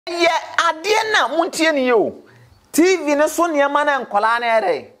Ye adie na muntie ni yo. TV ne so niema na nkola na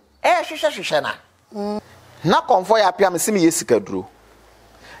ere. Hwehwehwehwe na. Na konfo ya pia mesimi yesika duro.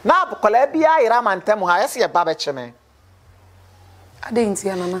 Na abukola bia yira mantem ha yesi ye ba be cheme. Ade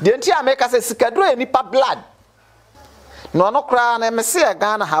ntia nana. De ntia make say sika duro e nipa blood. No no kra na me se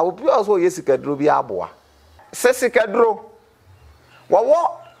Ghana ha obi oso yesika duro bi aboa. Se sika duro.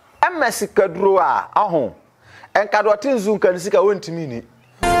 Wo emma sika duro a aho. Enka do tinzu nka sika wontimi ni.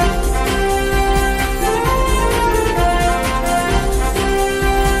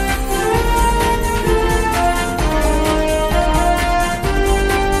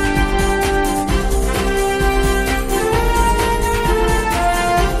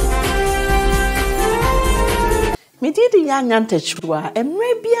 Me did the young antechua, and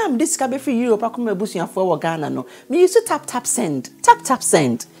maybe I'm discovered for Europe. I come a bush for Ghana. No, me used to tap send, tap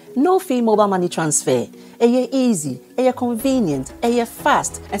send. No fee mobile money transfer. Eye easy, eye convenient, eye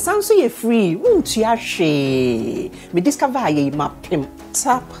fast, and sounds so free. Won't you share? Me discover ye map him.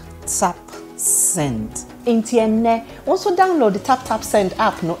 Tap send. Intienne. Also download the tap send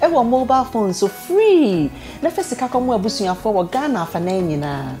app. No, ever mobile phone so free. Never see kakomo bush for Ghana for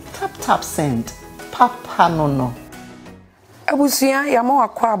na. Tap send. Papa no. Abusia yama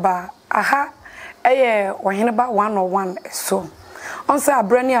akwaba aha eye Oheneba 101 so onse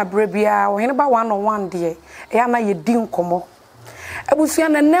abrani abrebia Oheneba 101 de ya na ye di nkomo abusia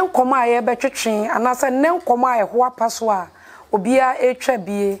na ne nkomo aye betwetwen anase ne nkomo aye ho apaso a obia etwa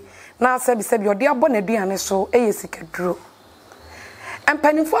bie na asebi ode abo na duane so eye sikaduro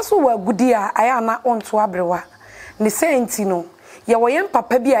empanifo so wa gudi a aya na onto abrewa ne senti no ye woyem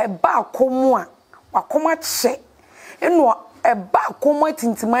papa bia ba akomo a wakoma che eno eba akoma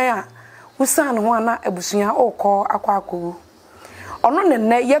tintiman a usan ho ana abusua okọ akọ ono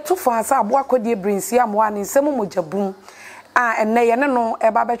ne yeto fansa abo akọdie brinsi amwa ne nsem Mogya bum a enne ye ne no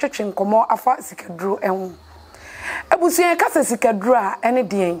eba betwetwe nkomo afa sikaduro enwo abusua kasa sikaduro a ene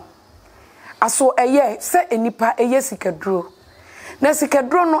den aso eye se enipa eye sikaduro na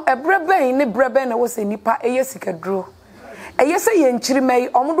sikaduro no ebreben ne breben na wo se enipa eye sikaduro eye se ye nchirimai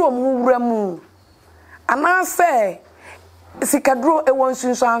omodo omwura mu ana se sikaduro ewon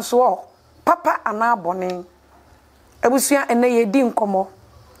sunsanso papa ana bone abusua ene ye di nkomo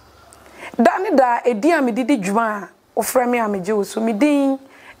dani da edi amedidi djuma ofra me ameje wo so medin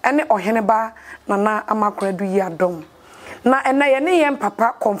ene Oheneba nana amakradu yi adom na ene ye ne ye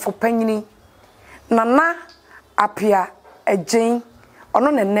papa komfo panyini nana apia ejen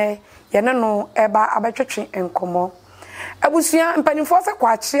ono nene ye ne no eba abetwetwe nkomo abusua mpanimfo se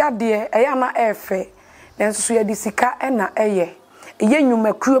kwache ade eya na efe nenso ye di Sika ena eye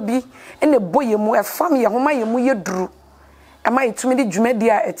nnwumakuo bi ene boye mu efam ye homa ye mu ye duru ema yetumi di dwumadi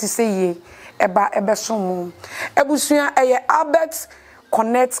a etise ye eba ebesom abusua eye Albert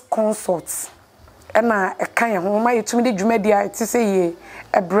Connect Consults ena ekan ye homa yetumi di dwumadi a etise ye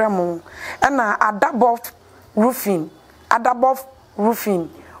ebremo ena Adabov roofing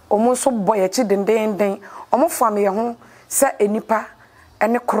omo so boye chi denden omo fam ye ho se enipa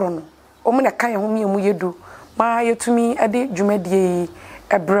ene krono omo ne kan ye ho mu yedu ma yetumi ade dwumadie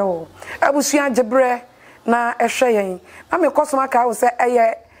ebreo abusua jebre na ehwe yen na me kosoma ka wo se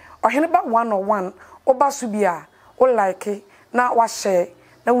eye Oheneba 101 oba so bia o like na wa share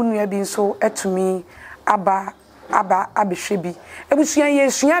na wonua bi nso etumi aba abehwe bi abusua ye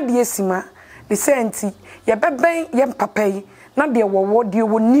sua de esima de senti ye beben ye mpapai na de wowo de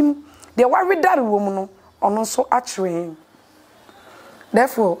wonim de waredare wo mu no ono nso akire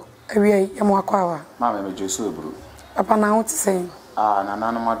therefore awie yamo akwawa mama me Jesu ebru papa na wo tse na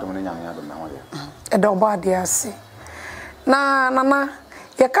nanu madom ne nyame adom na ho de do ba de ase na nana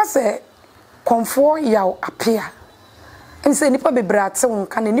ye ka se komfo yaw apia ense nipa bebrate won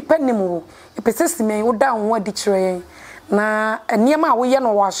ka na nipa nim wo epesesimen wo da won adi kire na eniema a wo ye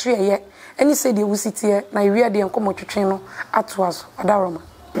no wa so ye eni se de wusitie na iwi ade enkomo twetwen no atoaso adaroma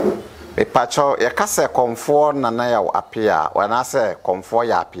Pacho yakase komfo nana ya apia wana se komfo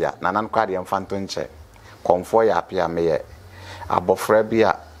ya apia nana nkwa de mfanto nche komfo ya apia meye abofra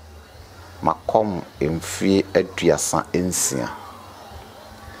bia makom emfie aduasa ensia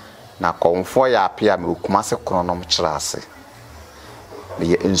na komfo ya apia me okumase kronom kirase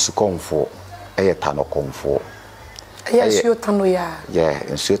me ensu komfo eye tano komfo eye tano ya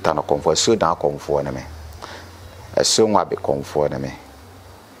ensu tano komfo su da komfo ne me esu nwa be komfo ne me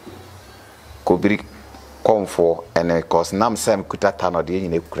kobiri komfo ene cause nam sem kutata no de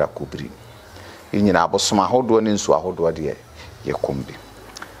nyina ekura kobiri nyina abosoma hodo ne nsu ahodo de ye kombi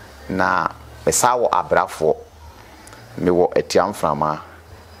na mesawo abrafo mewo etiamframa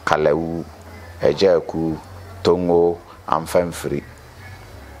kalawu ejaku tongo amfamfiri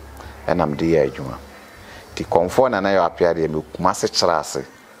enam de ya adwuma ti konfo na na yo apia de me kuma se kyerase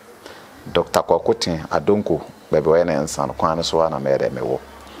Dr. Kokotin Adonko bebe we na nsan kwan so na me de me wo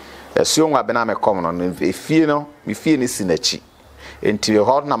esuo nwa be na me kom no efie no me fie ni sinachi enti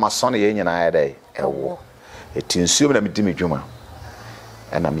ho na maso na ye nyina ya dai ewo eti nsuo na me di me dwuma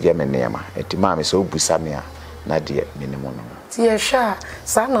ena me ye me nema eti ma me so busa me a na de minimo no ti ye sha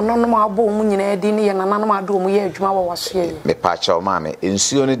sa na no no abo mu nyina edi ni ye na no ado mu ye adwuma wo waso ye me pa cha o ma me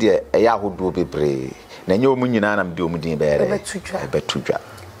nsuo no de eya ahodo bebre na nye o mu nyina na me de o mu din be ere ebetudwa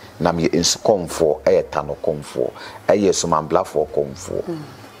na me ensu komfo eyeta no komfo eyesu mamblafo komfo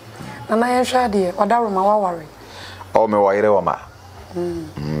na ye sha de odaroma waware o me wo yire wo ma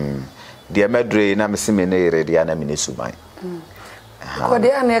de medre na me se me na yire de na me ne suban ko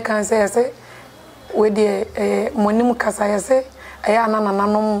de ane kan se we de monim kasa ye se aya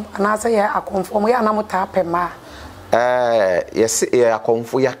nanananom anase ye akonfo ye anamuta pema yes ye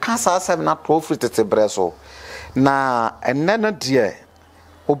akonfo ya kasa asem na to fritete breso na enne no de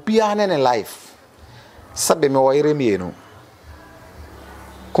obia ne life sabe me wo yire mienu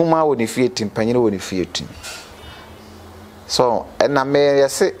kuma woni fie timpanyere woni fie tim so na me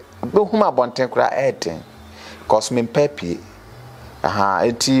yes be huma bonten kura eten cause me papi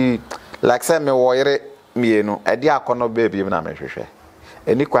enti like say me wo yire mienu edi akono baby na me hwehwe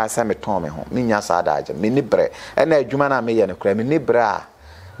eni kwa say me ton me ho me nya sa adaje me ni bre na adwuma na me ye ne kura me ni bre a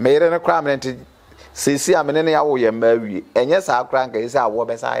me yire ne kura me enti sisi a me ne ya wo ye mawie enye sa kura nka isi awo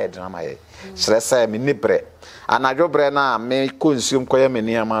be sa ye drama ye sire say me ni bre anadwo bre na me konsume koye me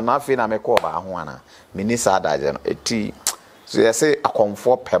ni ama na afi na me ko ba ho ana me ni sa adaje no eti so ye say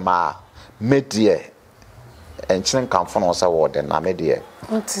akonfo pema me die enchen kanfo no say wo de na me die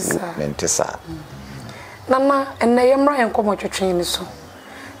mentisa nana enne yemra yenkomo twetwen ni so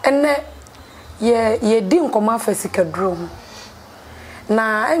enne ye di nkoma fasika duro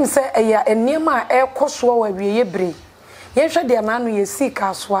na em se eya eniema ekoso wa wie ye bre ye hwe de na no ye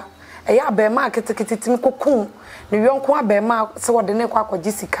Sika soa eya be ma keteketitim kokun ne yonko abema se wode ne kwa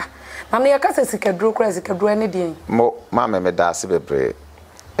akwaji sika nana ye kasa sika duro kra sika duro ne de mo ma me da se bebre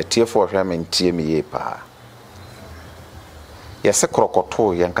etiefo hwe me ntie me ye pa yese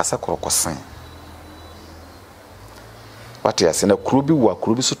krokoto yen kasa krokosen wati yase na krubi wa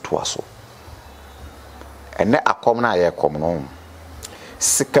krubi so to aso ene akom na ye kom no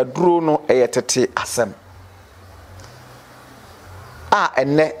sikaduro no eyetete asem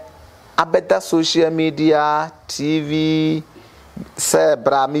ene abeda social media TV se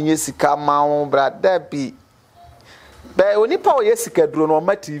bra minye sika mawo bra dabi be onipa o ye sikaduro no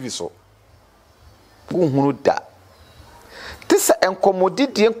ma TV so unhunu da tisa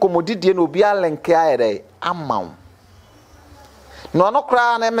enkomodidie no obi alenke ayere amaw no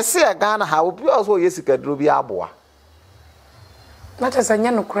kra na me se Ghana ha obi oso ye sikaduro bi aboa na tesa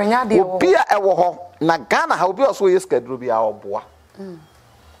nya no kra nya de obi a ewo ho na Ghana ha obi oso ye sikaduro bi aboa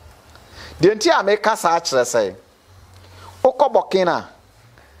de nti a me kasa a kire sei okobokina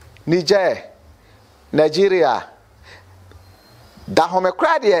Niger Nigeria da home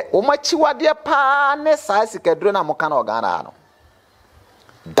kra de o machiwade pa ne sa sikaduro na moka na Ghana no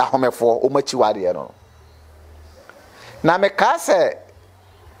da home fo o machiwade no na me kase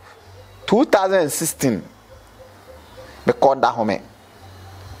 2016 me call da home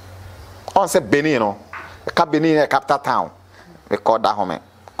on se Benin no ka Benin e capital town me call da home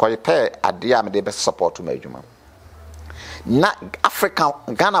ko pe ade me de be support ma adwuma na Africa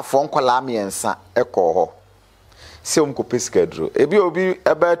Ghana fo nkola miensa e ko ho se umko pesikaduro ebi obi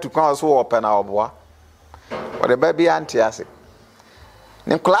ebe tukwan so wo pe na oboa o de ba bi anti ase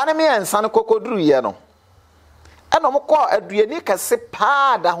ne nkola ne miensa no kokoduru ye no eno mo ko aduani kase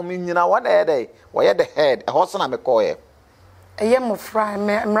pa da ho nyina wona ye dey wo ye the head e ho so na me ko ye eye mo fry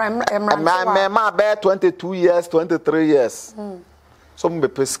me ma be 22 years 23 years so mo be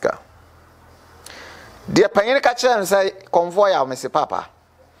pesika de panyin ka kire say convoy a me se papa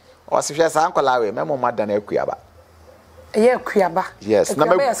o se hwe sa nkola we me mo madana akuaba eye akuaba yes na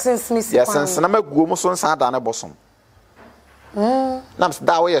me yes na me guo mo so nsa da na bosom na me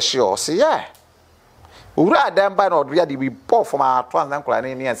da we ye sure se yeah ura adam ba na odria de bi bo for ma trans na nkola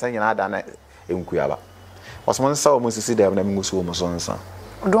ne ensa nyina da na enkuaba osmo nsa o mo sisi da na me nguso mo so nsa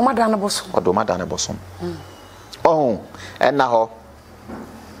odoma da na bosom oh enna ho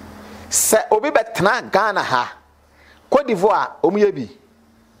se obi betena Ghana ha Cote d'Ivoire omuye bi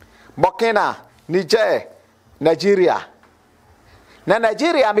Burkina Niger Nigeria na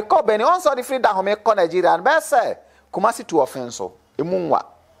Nigeria mi ko beni on so di freedom ho me ko Nigeria be se Kumasi to offenso emunwa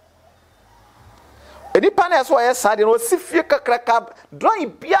eni pane so ye sade no sifie kakraka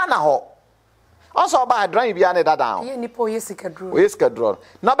drawing bia na ho Also ba dran bi ane dada. Ye Nipa ye Sika Duro. We Sika Duro.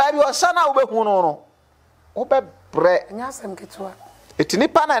 Na ba bi o sha na wo be hu no no. Wo be bre. Nya asem ketua. Eti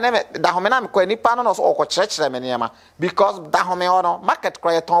nipa na me da home na me kwa nipa no so okọ kyerɛkyerɛ me niema because da home ho no market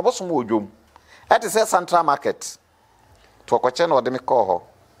kra ye ton bosom odwom. It is a central market. To okọ kyerɛ na ode me kɔ ho.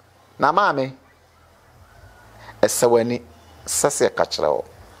 Na maame esewani sese ka kyerɛ ho.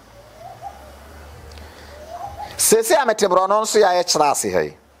 Sese ametebro no nso ya ye kyerɛ ase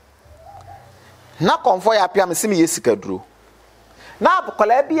hai. Na konfo ya pia me simi ye Sika Duro. Na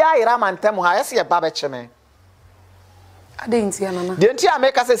kola bia yira mantem ha yesi ye ba be kyeme. Ade ntia nana. De ntia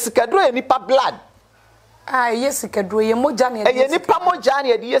make say Sika Duro ye nipa blood. Ah ye Sika Duro ye Mogya na ye nipa Mogya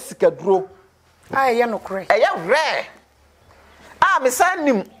na ye Sika Duro. Ah ye no kre. Ye rare. Ah me san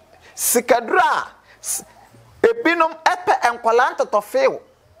nim Sika Duro ebinom epe enkola ntotofew.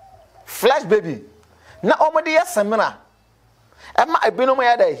 Flesh baby. Na omode ye semina. Ema ebinom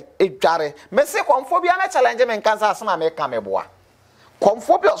ya dai edware. Me se konfo bia na challenge me nkansa asema me ka meboa.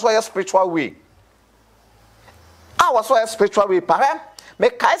 Konfo bia so ye spiritual way. I was so a spiritual way pa. Me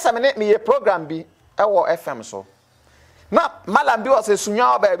kai se me ye program bi ewo FM so. Na malam bi was a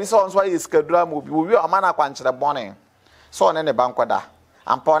sunya ba bi so ye Sika Duro mo bi wo amana kwankyere bone. So ne bankoda.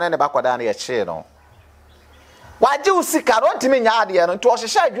 Ampa ne bakoda na ye che no. Waje usika ron timi nya ade no nti o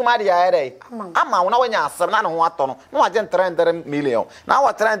hyehyɛ adwuma ade ya dai ama wona wanya asem na ne ho atɔ no na waje 300 million na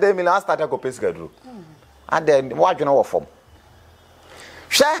wa 300 million start go pay Sika Duro ade wadwene wo fom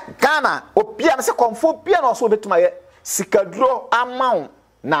hwɛ Ghana opia me se konfo pia na so betuma ye Sika Duro amaw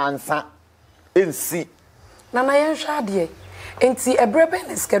na ansa ensi na yen hwɛ ade enti ebrebe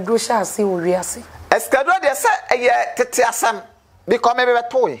na Sika Duro hye ase wo wiase Sika Duro de se ye tete asam because me be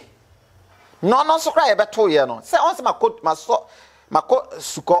toy no so cry be to ye no say on se mako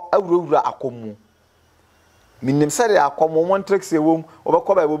suko awurawura akomu minim say akomu one tricks e wom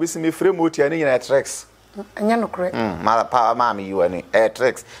obekọ ba obi si me frame otia ni nyina tricks anya no correct ma pa ma me you ani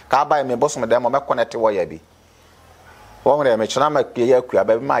tricks ka ba me bosom dem me connect wo ya bi wo me chena ma ye akua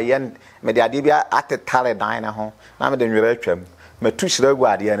ba ma ye me de ade bi atetare dan na ho na me de nwere atwam me tu hyira gu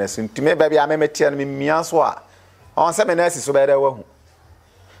ade na so ntime ba bi amemetia no me mia so a on se me na asi so ba da wahu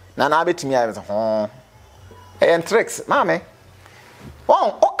na na betimi ayi ho tricks mame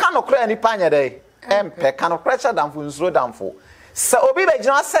won o ka no kra nipa nya dai empe ka no kra damfo nsuro damfo se obi be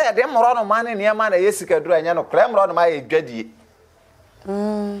gina se ye de moro no mane ne ma na ye Sika Duro anya no kra moro no ma ye dwadie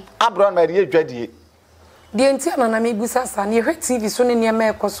abro na ye dwadie de ntia na me busa sa ne hwe TV so ne ne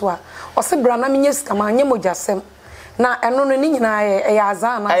ma ekoso a o se bra na me nye Sika ma nye Mogya sem na eno no ni nyina ye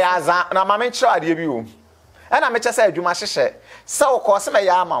azan na mame nkyira ade bi wo ana me kyesa adwuma hyehye se wo ko se me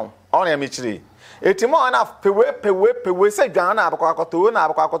ya amaw on ya me kyire etimo na pewe se dwan na abakoto na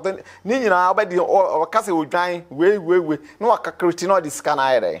abakoto ni nyina obedi o kase odwan we na wakakriti no Sika na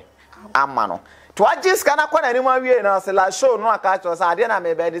ayere amma no to agi Sika na kwa na ni ma wie na se la show no aka cho sa ade na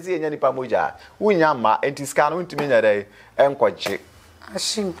me be de se nya nipa Mogya wunya ma enti Sika no ntimi nya dai enkoje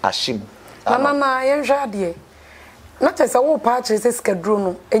ashim na yen hwa ade na tese wo pa che se Sika Duro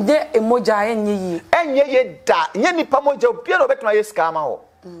no enye Mogya enye ye da nye nipa Mogya obi na obetuma ye Sika ma ho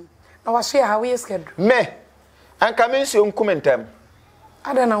na wa share how ye Sika Duro me anka me nsi onkumentem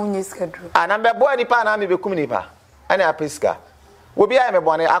ada na unye Sika Duro ana me boa nipa na me be kum nipa ana apeska obi aye me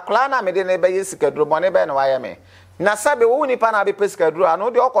bone akola na me de ne be ye Sika Duro bone be na wa ye me na sabe wo nipa na be Sika Duro ana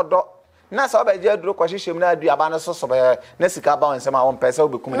odi okodo na sa oba je Duro kwahyehyem na adu aba no so be na Sika ba onsem a won pese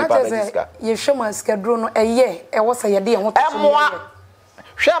obi kum nipa be Sika ye hwema Sika Duro no eye e wo se ye de ye ho to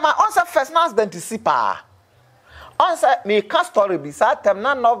hwema onsa first husband sipa onsa me ka story bi sa tem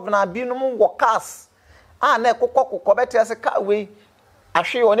na novna bi no mo wokas na ekokoko betia se ka we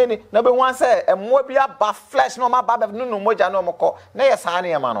ahwe oneni na be hu se emmo bi aba flesh no ma ba no Mogya no moko na ye sa na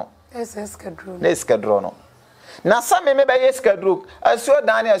ye ma no Sika Duro na Sika Duro no na sa me be ye Sika Duro asuo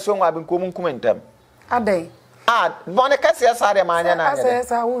dan na asuo nwa bi nkom nkumentam adai bone kase ya sare ma anya na anya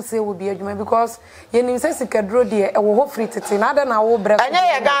asa wo se wo bi adwuma because ye nim se Sika Duro de e wo ho free tete na ada na wo bre anya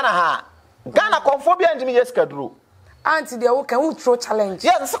ye Ghana konfobia ntimi ye Sika Duro anti de wo kan wo throw challenge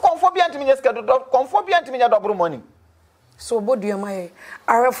yes se konfobia ntimi ye Sika Duro konfobia ntimi nya double money so bodu amaye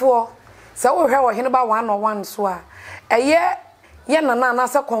arefo se wo hwe Oheneba 101 so a ye na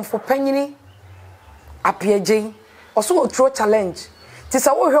se konfo panyini apiaje oso wo throw challenge ti se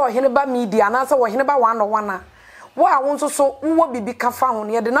wo hwe Oheneba Media na se Oheneba 101 a wo a won so wo bibi ka fa ho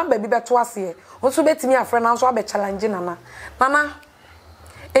ne de number bi beto ase wo so betimi afre na so abe challenge nana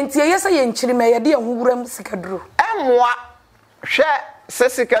enti ye se ye nkyiri me ye de huwuram Sika Duro emwa hwe se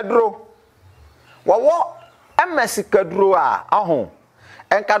Sika Duro wo emma Sika Duro a aho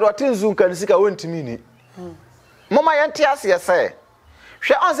enka do tinzu nka Sika wontimi ni mama ye ntia se ye se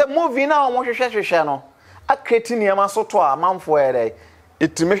hwe on se movie na o mo hwehwe no a create niam so to a manfo ere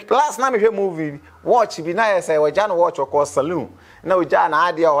it me last na me hwe movie watch bi na yes we ja no watch ko saloon na we ja na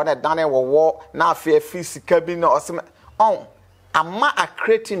ade o na dane wo na afi Sika bi na osem on ama a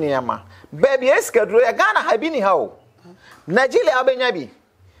create niam baby eskadro ya Ghana ha bi ni ha o Nigeria abenya bi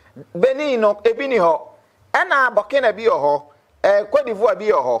Benin no ebi ni ho ena Burkina bi ho Cote d'Ivoire bi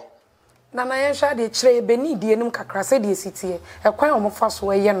ho na yen sha de kire Benin die num kakra se de sitie kwan o mo fa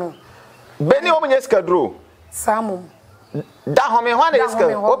so ye no Benin o mo nyeskadro samum da ho me ho na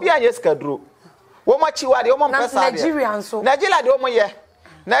eskadro obi a nyeskadro wo mo chiwa de wo mo mpesa de Nigeria nso Nigeria de wo mo ye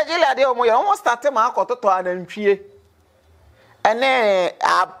Nigeria de wo mo ye wo start ma akototo anantwie ene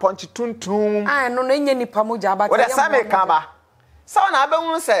a ponchi tuntum no no nya nipa Mogya abata wo de same kama so na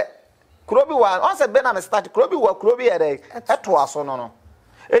abehun se krobi wa on se be na me start krobi wa krobi ere eto aso no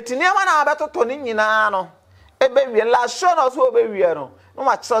etiniama na abetoto ni nyina no ebe wie la show no so obe wie no no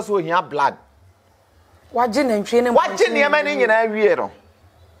ma kira so ohia blood waje na ntwe ne waje niama ni nyina wie no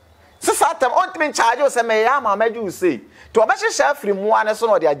sisa tam on timi charge o se me ya ma maju sei to oba hyehyɛ afiri mu ane so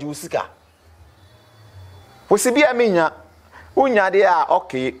no de age usika wosi bia minya unya de a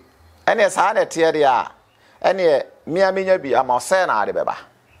okay ene sa na tie de a ene mia minya bi ama se na ade beba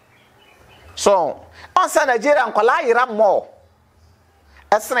so on sa Nigeria nkola yira mo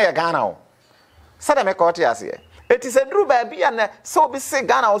esene ya Ghana o sada me ko te ase eti se duru ba bia na so bi se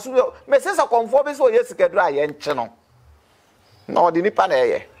Ghana o so me se so konfo bi so yesika duru aye nche no na odi nipa na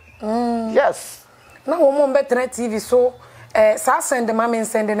eye yes na wo mo betre TV so sa send mama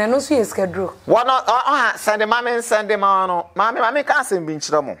send na no so yesika duru wono send mama send ma no mama ka asem bi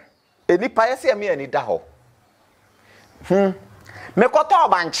nchira mo enipa yese me ani da ho me koto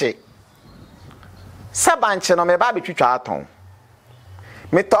obanche se banche no me ba betwitwa aton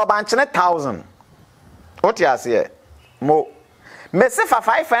me to banche ne 1000 what you say mo me se fa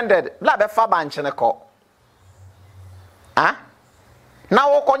 500 bla be fa banche ne ko na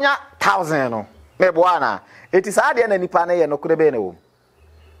wo konya 1000 no me bo ana eti sa de na nipa na ye no kure be na wo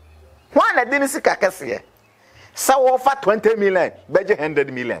hwan na dini sika kese sa wo fa 20 million beje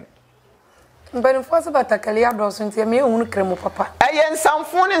 100 million mbani fo se batakali adoso ntia me hunu kremo papa eye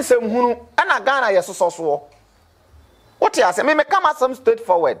nsamfo ne nsamhunu ana Ghana ye soso what you say me come some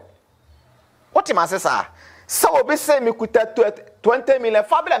straightforward what you say sir so obi say me kuta 20 million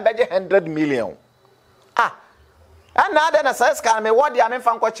fabula beje 100 million and now then say scan me what dia me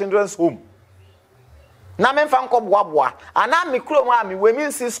fa nko children's home na me fa nko boaboa ana me kuro mu a me we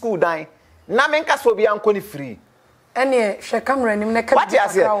min see school dan na me nka so bia nko ni free ene hwe camera nim na ka what you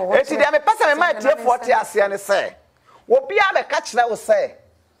say eti dia me pesa me ma tie 40 ase ne say obi a be ka kire wo say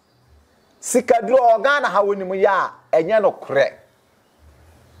Sika Duro Ghana ha woni mu ya enye no kre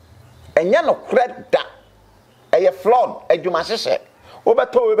da eye flood adwuma hyehye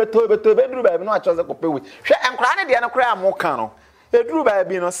obeto beduru ba bi no achoze kopewe hwe enkra ne de no kre amoka no eduru ba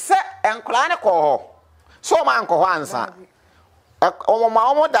bi no se enkra ne ko ho so ma nko ho ansa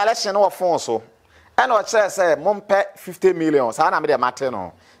omo direction no phone so ena o kire se mompe 50 million sa na me de mate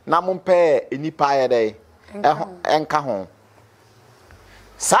no na mompe enipa ye dey enka ho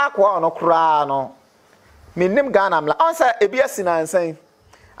sakwa no kura no minim Ghana mla onsa ebi asinansan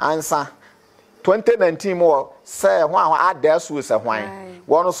ansa 2019 mo say hwan adasu se hwan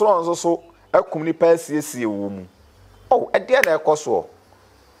wono so akum ni pasiesie wo mu ede na ekoso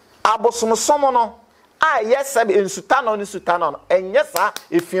abosom somo no yes be nsutano ni sutano enye sa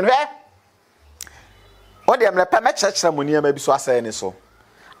efinhwe ode amle pa me chechera moniam bi so asay ni so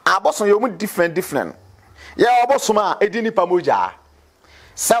abosom yo mu different ye abosom a edi nipa Mogya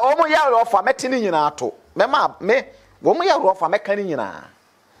sa omo ya rofa metini nyina ato mema me wo mo ya rofa meka ni nyina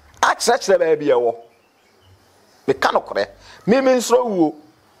a chirechire ba bia wo me kanokore me nsro wuo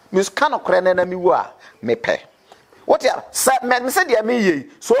me kanokore na me wu a me pe what ya sa me se dia me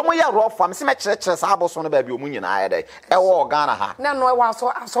yi so omo ya rofa me se me chirechire sa aboso no ba bia omo nyina ayede e wo Ghana ha na no wa so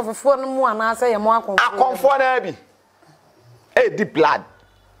asofofo no mu ana se ye mo akonfo na bi deep blood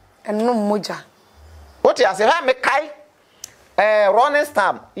enno Mogya what ya say ha me kai running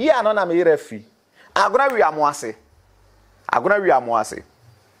stamp ya no na me refi agona wi amoase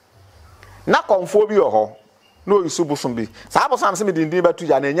na konfo bi ho no yusubusun bi sa abosan se me dindin batu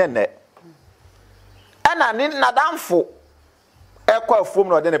ya na enye nne ana ni nadamfo ekwa afom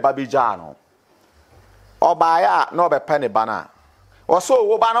no de ne babija no obaya na obepa ne bana oso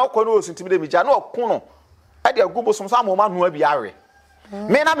wo bana okọ no osintimi de mija na okun no e de agubosom so amoma no abi awe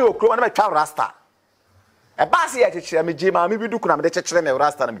me na me okro na me twa rasta e ba se ya chechire me je ma me bi duku na me de chechire me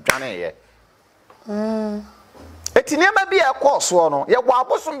rasta na me dwane ye etiniema bi e course no ye gwa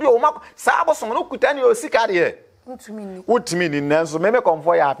abosom bi o ma sa abosom no kuta ne o sika de Utimi ni nanso me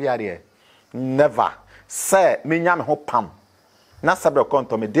comfort ya apia de. Never. Say me nya me ho pam. Na sabre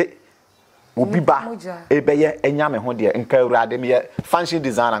konto me de obi ba ebeye enya me ho de nka urade me function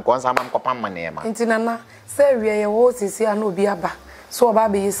designer nko nsa mam kopam manema. Nti nana say wiye ye wo sisi ana obi aba. So oba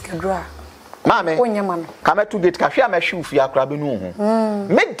be yiskadro a. Mame. Onyama no. Kama to gate ka hwe amahwe ufia kra be nu ho.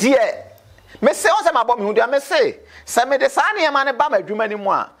 Me de me say on say mabọ me hu de me say me de sa na yema ne ba madwuma ni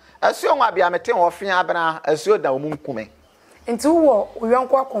mu a asuo nwa bia mete ho fia abena asuo da omu nkume. Nti wo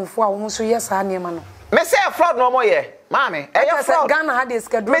yonko akonfo a wo so ye sa na yema no. Me say fraud no mo ye. Mame, eye fraud. Ghana ha de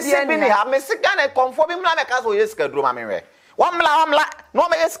skadro me say bi ni ha me say Ghana konfo bi mu na me ka so ye skadro mame we. Wamla no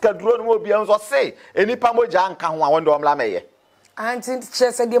me ye skadro no mo bia nso say enipa Mogya nka ho a wonde omla me ye. Anti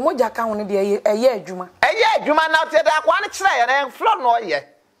chese de Mogya ka ho ne de eye adwuma. Eye adwuma na te da kwa ne kire ye na fraud no ye.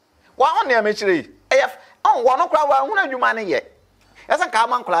 Wa ho ne me kire eye on wo no kra wa hu na adwuma ne ye. Yesa ka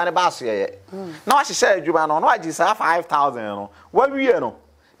man kra ne ba so ye. Na wa hye adwuma no wa sa 5000 no. Wa wie no.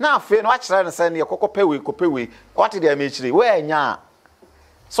 Na afi no wa kire ne se ne kopewe what dey me kire we anya.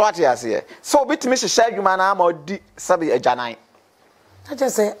 So what you say? So bitimi hye adwuma na ma odi sabe agyanan. Na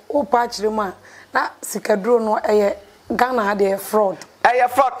chese o pa kire ma na sikaduro no eye Ghana had a fraud. A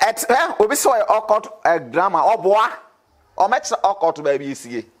fraud at obi so a drama oboa o metre okot ba bi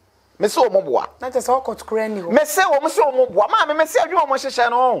sie me se o moboa na te se okot kura ni ho me se o mo se o moboa ma me se adwo mo hyehye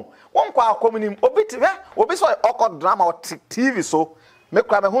no won kwa akomunim obi te obi so okot drama o TV so me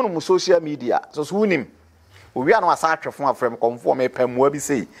kura me hunu mu social media so hunim owi anu asa atwefo afrem komfo me pamua bi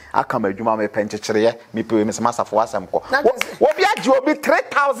sei aka ma adwuma me penkyekere me pe me se masafo asem ko obi agi obi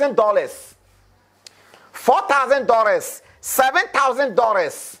 $3,000 $4,000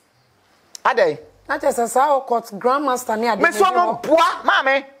 $7,000 ade na chese sa okot grandmaster ni ade me so mo poa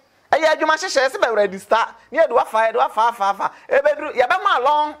mame eye adwuma hyehye se be register ni edu afa ebedru ye be ma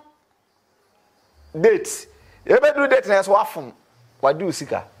long date ebedru date na so afun wadu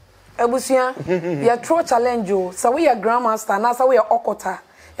sika ebusia ye tro challenge o sa we ye grandmaster na sa we ye okota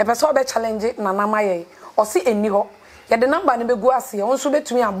ye pese obe challenge na na maye o si eni ho ye de number ne begu ase ye onso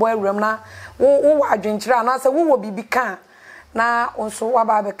betumi abo awram na wo adwenkyira na sa wo bibi kan na onso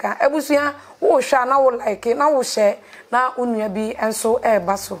waba beka ebusia wo hwa na wo like na wo hye na onua bi enso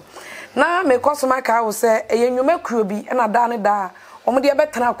eba so na me kosoma ka wo se eyenwuma kuro bi na da ne da omde e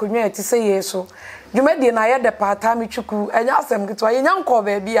betena akonwa ati se yeso dwumadi na ye de pata metwuku enya asem gitwa ye nyanko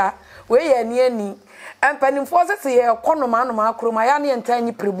ba bia we ye ni ani empanimfo se ye konoma anoma akroma ya ne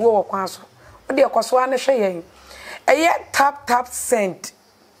entanyi prebuo wo kwan so ode ekoso ane hwe yen eye tap send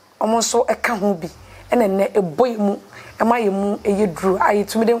omonso eka ho bi ene eboy mu emayemu eye Duro ayi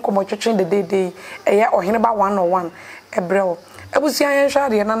tumide nkomo twetwen de eye Oheneba 101 ebrewo ebusia yen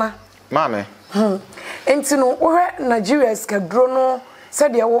hwade nana mame enti no wohwe Nigeria skaduro no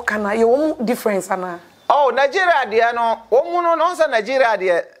said ye wo kana ye wo difference ana oh Nigeria de no wo mu no nsa Nigeria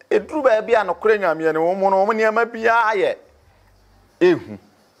de eduru ba bia no kora nyame ne wo mu no wo niam bia aye ehu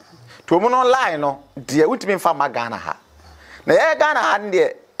to mu no line no de wutimi mfa magana ha na ye Ghana ha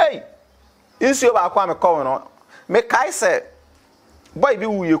de insuo ba kwa me kowo no me kai se boy bi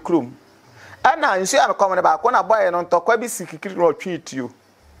wuye krom ana insuo me kowo ne ba kwa na boy no ntokwa bi sikikiri no twetio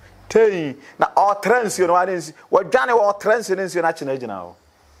tei na o transio no adensi wadwane wo transio ne nsuo na chena gina ho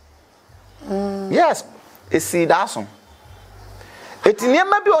yes esi daso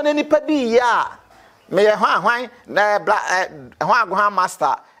etiniema bi one nipa bi ya me ye hwan na bla hwan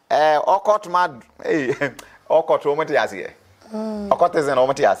master okot ma okot o mte yase okotezen o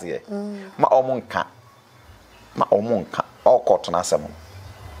mte yase ma omunka okot na asem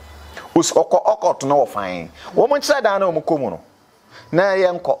us okot no fine wo mo nkyere da na o mukomu no na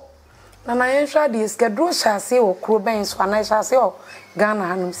ye nko na yen hwa de skaduro hyase wo kuro ben so na hyase o Ghana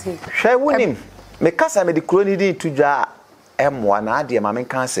hanum si hwe wonim me kasa me de kuro ni din tudwa emwa na ade ma me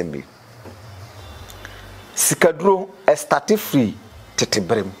kan asem bi skaduro start free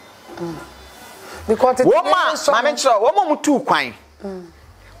tetebrem because it ma me nkyere wo mo mutu kwan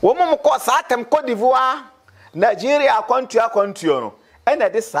wo mo ko sa atem Cote d'Ivoire Nigeria kwantua no ena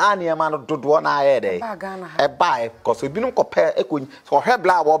de saa ne ma no dodo na aye de e ba because ebinum kope ekon so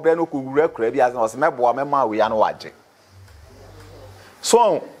hwebla wo bre no kowura kura bi as na o se mebo mema we ya no waje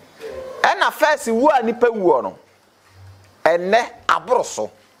so ena first wu a nipa wu no enne aboroso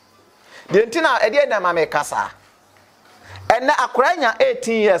de ntina e de na ma me kasa enne akoranya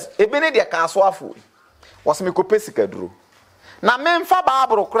 18 years ebini de ka so afo wo se me kope sikaduro na memfa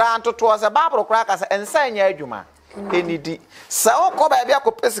baabro kura ntoto se baabro kura kasa ensanya adwuma enidi sa okọ ba bia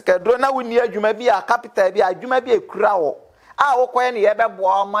ko pesikaduro na woni adwuma bi a capital bi adwuma bi ekura wo a wokọ ne ye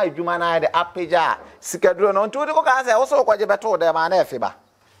bebo ma adwuma na de apeja sikaduro no nti wodi ko ka se wo so ko je beto de ma na efe ba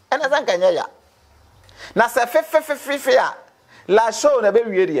ene san kanya ya na se fefe a la show na be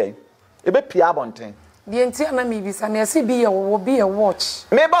wie de ebe pia abonten de ntia na mi bisa na se bi ye wo bi ye watch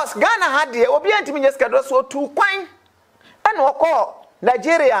me boss Ghana ha de obi antimi nye schedule so tu kwan ene okọ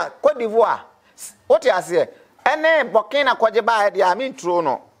Nigeria Cote d'Ivoire what you say ene Burkina kwaje ba de a mi ntro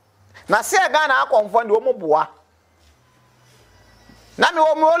no na se Ghana akonfo de omoboa na mi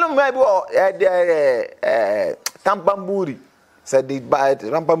wo mo lu ma bi o Tampamburi said the by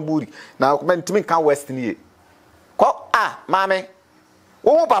Rampamburi na ntimi kan west ni ko mame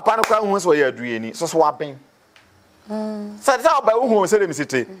wo papa no kwa hu so ye adue ni so waben said za ba hu so dem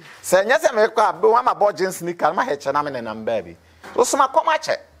site se nya se me kwa be wa ma bodgin sneaker ma heche na me na namba bi so ma koma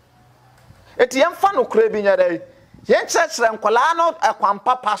che eti yemfa no kura bi nya dai yen chechre nkola no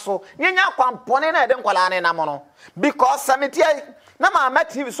akwampa paso nyenya akwampone na ede nkola ne na mo no because samiti na ma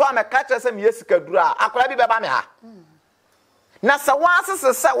TV so ameka che se me yesika duru akola bi beba me ha na sa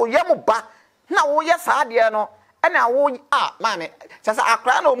wasese se wo yem ba na wo ye sa de no ena wo mame sasa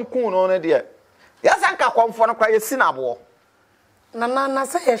akra na omku no de ya sanka komfo no kwa yesi na bo na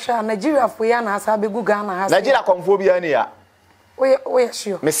se ye hwa Nigeria fo ya na asa begu Ghana ha Nigeria komfo bia ne ya we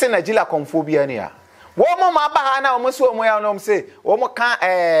sure me se Nigeria komfo bia ne ya wo mo ma ba ha na wo so mo ya no se wo mo kan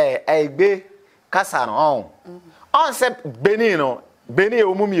egbe kasa no on se Benin no Benin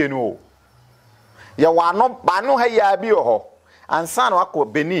o mu mienu o ya wa no ba no ha ya bi ho ansa no akọ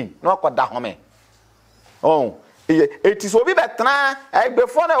Benin no akọ da home eti so bi betna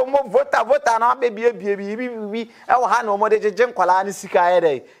egbefo na mo vota na bebie bi e wo ha na mo de jeje nkwala ni sika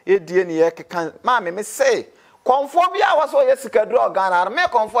ere edie ne ye keka ma me say konfo bi a wo so ye sika duro Ghana me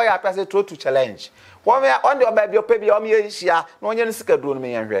konfo ya pese to challenge wo me on de oba bi opa bi o me ye hia na onye ni sika duro no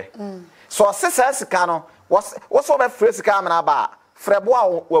me yenhwe so sesa sika no wo so be free sika amana ba frebo a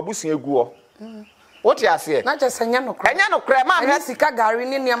wo abusun egu o what you say na just enya no kra ma me sika gari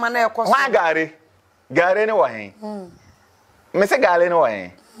ni niam na ekoso wa gari ni wo hen me se gari ni wo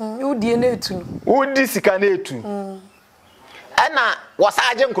hen udi na etu no udi sika na etu ana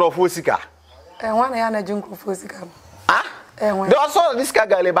wasaje nkrofo sika wana ya na nkrofo sika they also this sika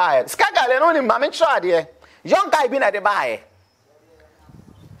gari buy sika gari no ni mama try de young guy bi na de buy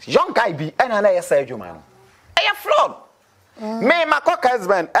young guy bi ana na yesa adwuma no e flood me makoka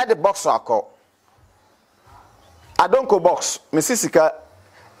husband at the box akọ I don't go box. Me Sika,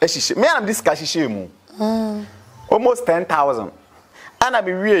 me am this cash mu. Almost 10,000. And I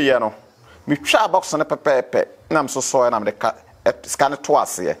be real, you know. Me try box on a pepe. And I'm so and I'm the scan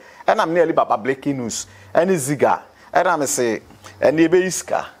twice here. And I'm nearly Baba breaking news. And Ziga. And I'm say, and the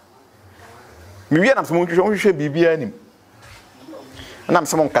Iska. Me we am some should be him. And I'm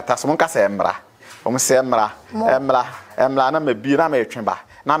some kasa embra. Say emra na me bi na me twemba.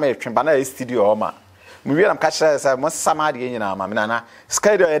 Na me twemba na studio ma. We am catch say mo sama de nyina ma me na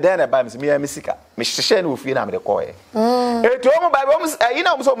schedule e dey na ba me ya misika me hye na ofi na me de ko e etu o mo ba mo yi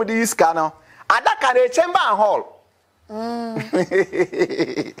na mo so mo de iska no adaka na chamber hall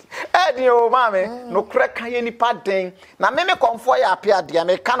edi o ma me no kra kan ye nipa den na me komfo ya apia de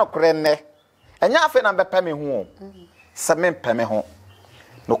me ka no kra nne enya afi na bepa me ho se me mpa me ho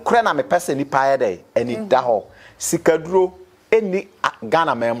no kra na me pese nipa ya dey eni da ho sikaduro eni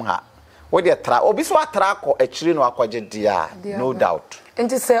Ghana mem ha what they tra obi so atra ko akiri no akwaje dia no doubt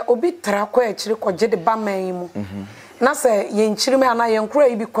enti se obi tra ko akiri ko je de ba man mu na se ye nkiri me ana ye nkura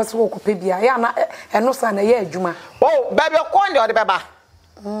yi bi kwose wo kope bia ya na eno sa na ye adwuma baby ko ndi o de beba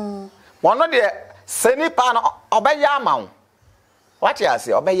wono de seni pa no obeya ma what you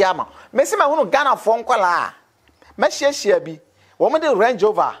say obeya ma me se ma hunu Ghana fo nkwala ma hiehyia bi wo me de Range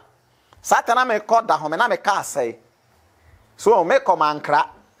Rover satana me ko da ho me na me ka asai so me ko mankra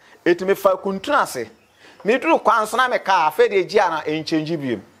eti me fa kuntuna se me duru kwan so na me ka afa de gi ana enchange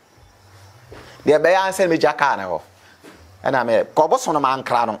biem de be ya anse me jaka na ho ana me ko bo so na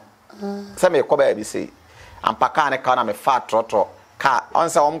mankra no se me ko ba bi se ampaka ne ka na me fa trotro ka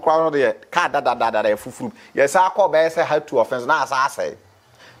onse omkwa de ka dada fufuru ye sa ko be se ha to offense na asa asai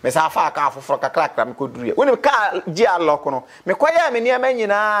me sa fa ka fufuru kakra me ko duru ye woni ka gi aloko no me ko ya me ne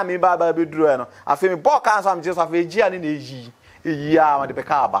amanyina me baba be duru no afa me bo ka so am je so afa gi ani na eji iya ma de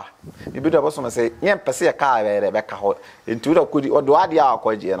beka aba bibi do boso say nyem pese ya ka be beka ho entu do kodi odo ade a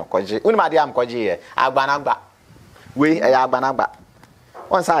kwaje no kwaje uni ma de am kwaje ye agbanagba we ya agbanagba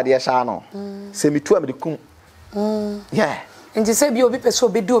on sa de sha no se mitu am de kum yeah nti se bi obi pese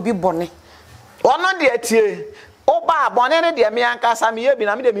obi di obi bone ono de atie oba bone ne de me ankasa me ye bi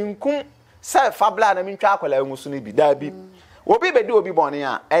na me de me nkum se fabla na me ntwa akola engusu ne bi da bi obi be di obi bone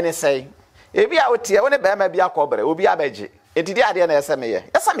a ene sei ebi a otie woni be ma bi akobre obi abeje etidi ade na ese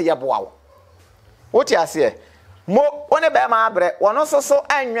meye boa wo woti ase mo one be ma abre wono soso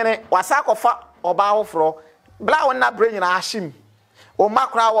anwene wasa kofa oba ofro bla won na brain na ahim o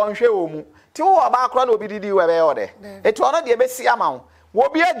makra won hwe o mu ti wo oba akra na obi didi we be yode etu ono de besi ama wo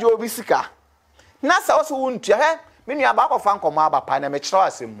bi age obi sika na sa wo so wuntua he me nua ba kofa nkomo abapa na me kire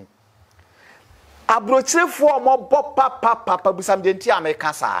asem mu abrochirefo omo bo papa busam de ntia me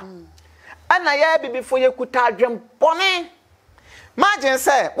kasa ana ya bibifo ye kuta adwem bone imagine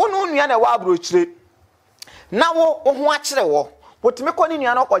say wonu nua na wa abrochire na wo ho akire wo wotime koni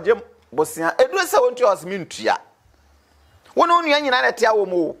nua na okoje bosia edure se wontu osimi ntua wonu nua nyina na tia wo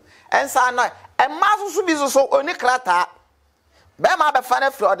mu ensa na emma susu bi so oni krata be ma be fa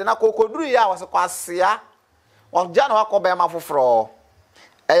na fri ode na kokoduru ya wo se kwasea wo ja na wakọ be ma foforo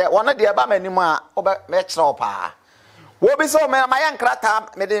wona de ba manim a obe me kire opa wo bi so me ma ya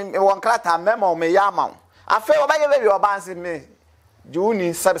nkrata me de won krata me ma o me ya ma afa oba ye be oba nsi me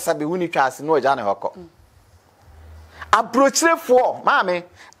juni sabe huni twase no ja na hokọ abrochirefo maame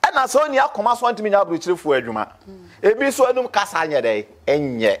na so ni akoma so antimi nya abrochirefo adwuma ebi so anum kasa anya dai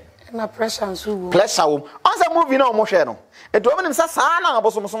enye na pressure nso wo pressure wo onse movie na omo hwe no edo omo nim sa na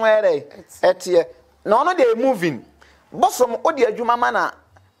abosom ya dai etie na ono de moving bosom odi adwuma ma na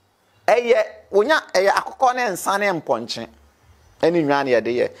eye wonya eye akokọ na nsa na mponche eni nwa na ye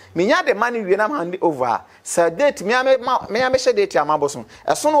de ye minya de man wie na hand over sa date me she date ama bosom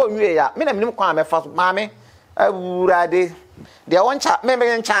eso no wie ya me na minim kwa mefa maame awurade de woncha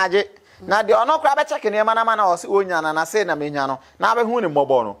me charge na de ono kra be check ne ma na o se onya na se na menya no na be hu ne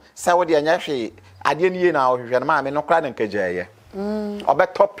mbobo no se wo de anya hwe ade ne na ohwehwe na ma me no kra ne nkajaye obe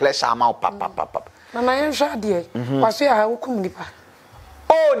top pressure ama papa na yen hwa de kwaso ya hukum nipa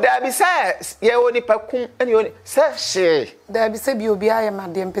oh da bi se ye oni pa kum eni oni se she da bi se bi obi aye ma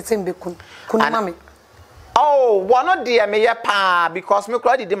de mpese mbekun kunu mame oh wono de me ye pa because me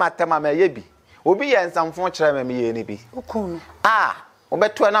kra di matema ma ye bi obi ye nsamfo kire me ye ni bi ukunu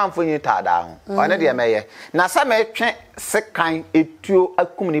obeto na amfo nyi tada ho one de meye na sa me twe sekan etuo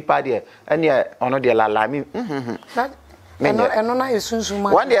akum nipa de ene ono de lala mi eno na yesunsu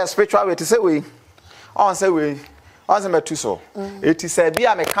ma one day spiritual way to say we on say we on say metu so it is be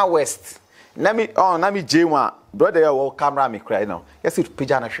a meka west na me jewa brother your camera me cry now yes it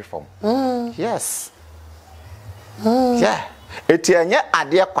pija na hwe fom yes yeah eti enye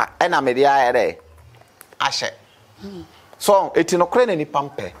ade kwa na me de ayere ahye so eti no kre na ni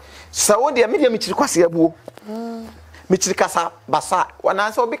pampe sa wo de me de me chiri kwase abuo me chiri kasa basa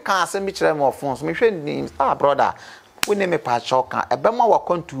wana se obi kan ase me chiri me ofon so me hwe ni brother we ne me pa choka ebe ma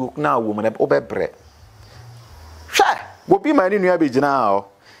wakontu na wo mu na obebre hwe wo bi ma ni nua be gina o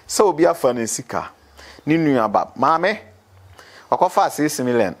se obi afa na Sika ni nua ba maame wakofa 6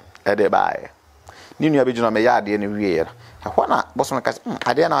 million e de bae ni nua be gina me ya ade ni wie ho na boso me ka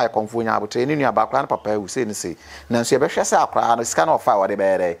ade na akonfo nya abotre ni nua ba kra na papa hu se ni se na nso e be hwe se akra na Sika na ofa wo de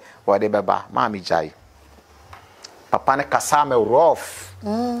be wo de beba maame jai papa ne kasa me rough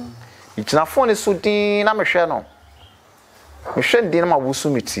ichina phone so din na me hwe no me hwe din ma wusu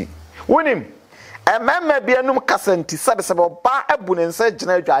miti wonim emema bianum kasanti sabe ba abu ne nsa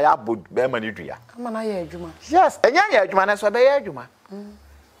gina adwa ya abod be ma ne dua ama na ya adwuma yes enya ya adwuma na so be ya adwuma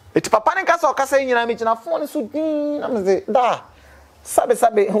eti papa ne kasa o kasa nyina me gina phone so din na me ze da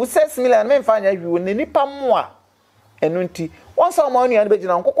sabe who says million me mfa nya hwi ne nipa mo a enu nti won sa ma onu ya ne be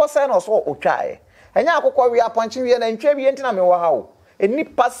gina nkokọ se na so otwae enya akokọ wi aponche wi na ntwa bi enti na me wo ha o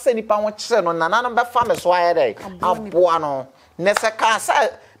enipa se nipa ho kire no nana no be fa me so ayere aboa no ne se ka sa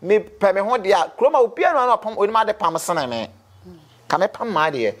me pe me ho dia kroma opia no na pam onima de pam sene me ka me pam ma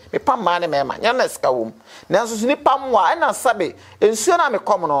de me pam ma ne me ma nya na ska wom nanso so nipa mo a na sabe ensuo na me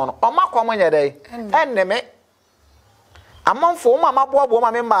kom no o ma kom nya dai enne me amanfo mo amaboabo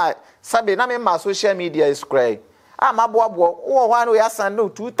ma me ma sabe na me ma social media is cray amaboabo wo wa no ya san no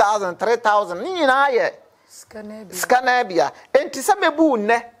 2000 3000 ni na ye scanabia enti sabe bu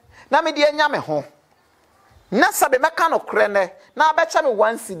ne na me de nya me ho na sabe meka no kre ne na abecha me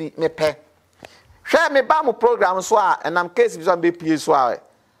 1 cedi me pe hwe me ba mo program so a enam case bi so be pie so a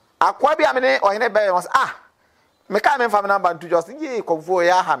akwa bi amene Oheneba was me ka me fam number to just ye konfo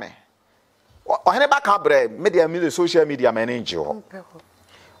ya ha me Oheneba ka bre media me social media manage ho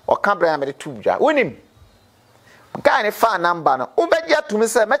o ka bre me to bua wonim ka ne fa number no obeji atumi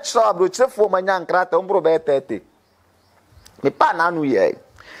se me kire abrochirefo manya nkrata ombro be 30 me pa na anu ye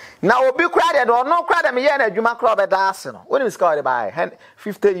na obi kura de no kura de me ye na adwuma kura be da ase no woni Sika de buy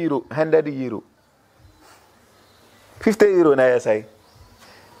 50 euro 100 euro 50 euro na yesai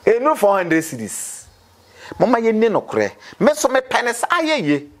enu 400 cedis mama ye ni no kure me so me penis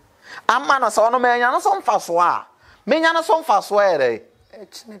ayeye ama no so no me nya no so mfa so a me nya no so mfa so ere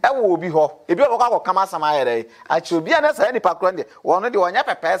ewo obi ho ebi oboko akokama samayere achi obi ana sa nipa kro de wono de onya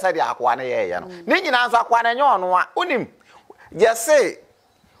pepesa de akwa na ye no ne nyina nso akwa na nye ono a onim yese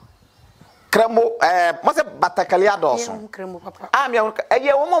kremo mo se batakalia doso kremo papa am ya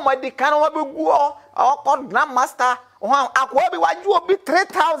eye wo mo di kan wo begu o grand master ho akwa bi waju obi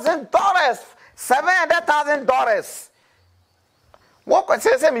 $3,000 $700,000 wo ko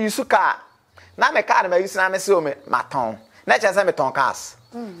se me yusuka na me ka na me yusu na me se o me maton na che se me ton cars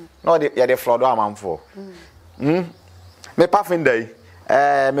no de ya de flood amamfo me pafindai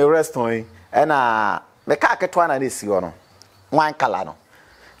me restaurant na me ka ketwa na si ho no wan kala no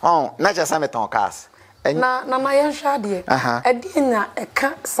na che se me ton cars na yen hwade edi na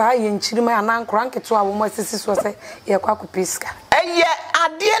eka saa ye nchirima ya na nkora nketo a wo mo asisi so se ye kwa kupiska eye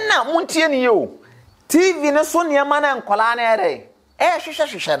ade na muntie ni yo TV ne so niema na nkola na ere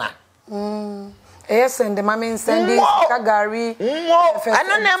hwehwehwehwe na send mama send Sika gari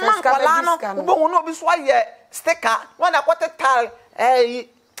ana na ma nkola no wo no obi so aye sticker when I got a tile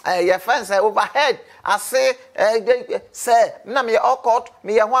your fence overhead I say say na me okot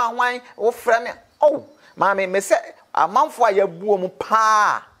me ye hwan wo frame oh mama me say amanfo a yabuo mu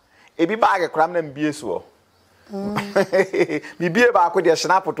pa ebi baage kram na mbie so bibie ba ko de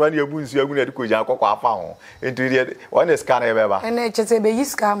snap to na yabu nsu agu na de ko jan kokko afa ho enti de one scan e be ba ene chete be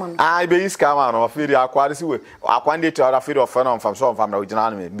yiska man be yiska man o feri akwade si we akwande to ara feri of na mfam so mfam na ogina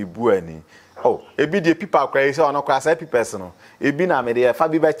na me bu ani oh ebi de pipa akra yi se ono kra sa pipes no ebi na me de fa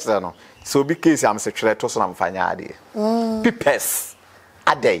bi be kire no so bi case am se twere to so na mfanya ade pipes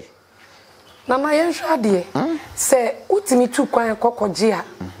adai na yen hwade se utimi tu kwan kokkoje a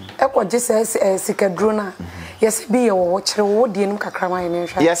ekoje se Sika Duro na yes bi ye wo kire wo die nim kakrama yen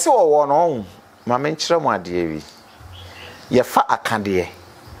hwa yes wo no ma men kire mu ade wi ye fa akande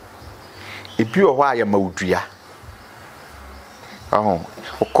ebi wo a ye maudua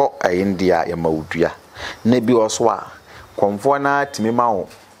ko India ya maudua na bi oso a konfo na timi ma wo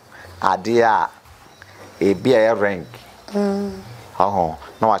ade a ebi a rank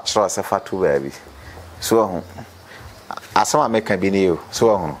na wa kire se fatu baabi so asama meka bi ne yo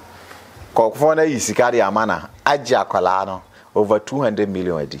so konfo na yi Sika de amana agi akwala no over 200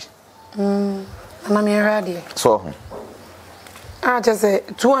 million adi na me hwade so just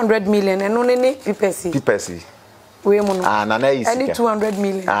 200 million eno ne pipesi we mo no na yi Sika any 200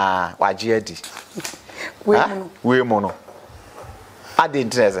 million waji adi we mo no adi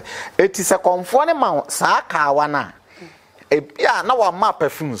interest eti se konfo ne ma sa kawa na ebia na wa ma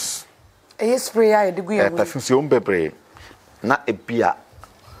perfumes spray a de gu ya perfumes yo mbebre na ebia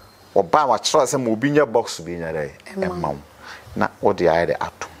oba wa kire se mo bi nya box bi nya dai emma na odi aye de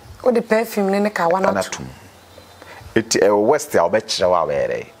atom odi perfume ne kawa na atom eti west ya obekire wa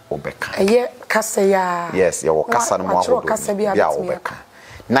were obeka kasa ya yes ya wo kasa no mo awodo ya obeka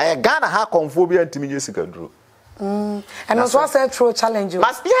na ye Ghana ha konfo bi antimi nye Sika Duro and also a true challenge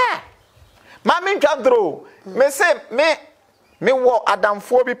mas yeah mami ntwa Duro me say me wo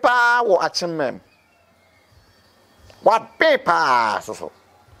adamfo bi pa wo achemmem wa paper so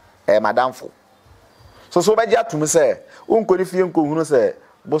madamfo so be ja tum say onkori fie nkohunu say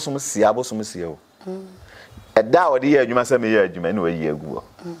bosom sia o eda odi ye adwuma say me ye adwuma na wayi agu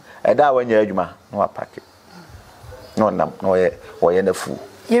eda wanya adwuma na wa pack no nam no ye na fu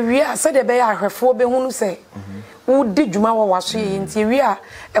ye wi a say de be ya ahwefo be hunu say wo di dwuma wo waso ye nti ye wi a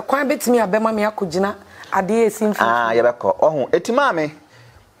ekwan betimi abema me akogina ade esimfu ye be ko ohun etima me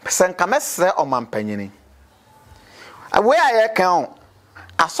senka mesre omampanyini awe aye kan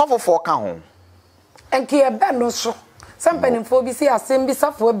asofofo ka ho enki e be no so sampanimfo bi si asem bi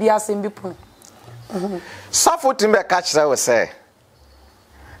safo bi asem bi pon safo timbe ka kire we say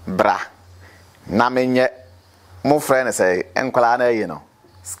bra na menye mo friend say enkwala na yi no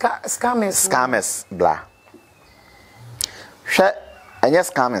scammers bla hwe enye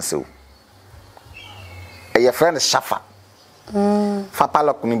scammers o your friend is Shafa. Fa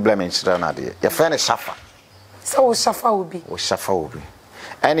palok ni blame nchira na de. Your friend is Shafa. So Shafa obi. O Shafa obi.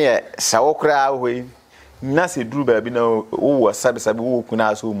 Ene sa wokra ahwe na se duru ba bi na wo sabe wo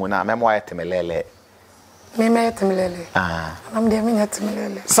kuna so mu na memo ayetemelele. Memo ayetemelele. Am de me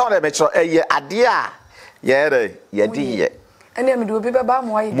ayetemelele. So de me cho eye ade a ye re ye di ye. Ene me de obi be ba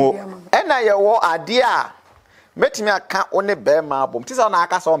mo aye di ya mam. Ena ye wo ade a metimi aka one be ma bom. Ti sa na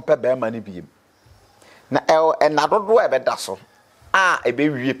aka so mpe be ma ni bi. Na na dodo e be da so ebe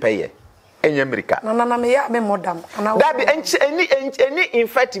wie peye enye America na me ya me modam na da bi any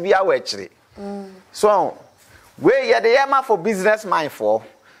infect bi awe kire so we ye the yama for business mind for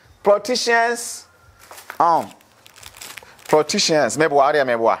politicians mebo area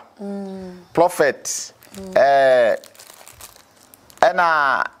mebo prophet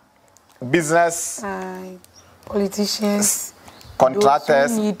And business politicians,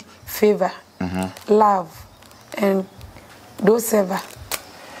 contractors those who need favor, love, and those ever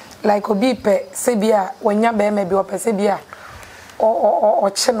like obipe sebia wanya be maybe or sebia or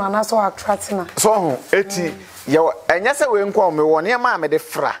cheno na so attracting so eti yo enya se we nko me won ma me de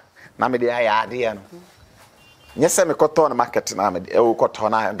fra na me de ayade no nyese me koto na market na me de e koto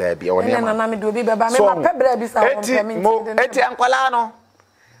na da bia won na na me de obi beba me ma pebra bi sa eti ankwala no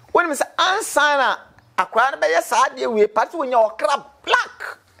woni me se ansana akwara be ye sa de we party wonya okra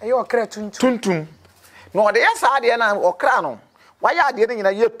black e okra tuntum no de ye sa de na okra no waya de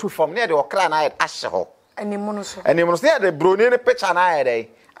nyina ye tu from ne de okra na ahye ho animu so ne de broni ne picture na ye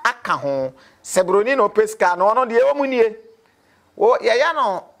aka ho se broni no peska no no de e wo nie wo ya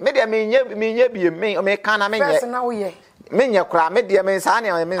no me de menye bie me kana menye first na wo ye menye kra me de me sa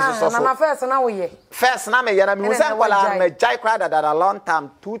ne me so so na first na wo ye first na me ye na me usan kwala me jai kra that a long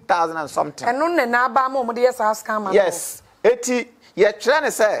time 2000 and something eno ne na ba mo de yes scam man yes eti ye kire ne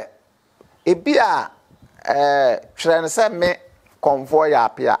se ebia kire ne se me convoy ya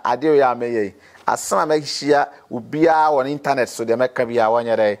apia ade ya meye asama mahia ubia on internet so de meka bia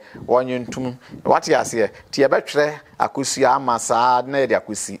wonyere wonyuntum what ya se ti e betwere akosi amasa na de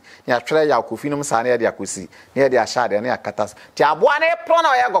akosi ya twere ya kofinum sa na de akosi na de ashade na akata ti aboa na pro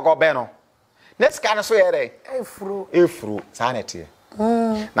na ye gogobe no neska na so yere efuru sa na tie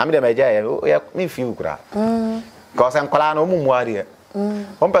na me de meja ye me fi ukura ko se nkola na omumu are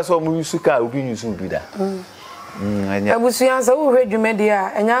on pese omu Sika obi nyusu bi da abusuyansa wo hwe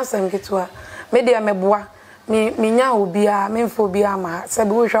dwumedia enya asem ketua media meboa me nya obia me mfo obia ma se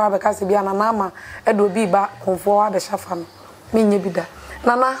be wo hwa abeka se bia na mama e do obi ba konfo wa be shafa no me nya bida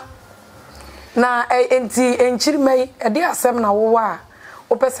nana na enti enchirmai e de asem na wo wa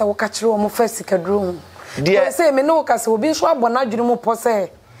wo pese wo ka kire wo mo fa Sika Duro hu de se me no ka se obi so abona dwunu mo pose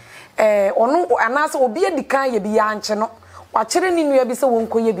onu anase obi edikan ye bi ya nche no wa kire ni nua bi se won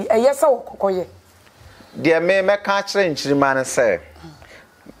koye bi eye se wo kokoye de me ka kire nchirima ne se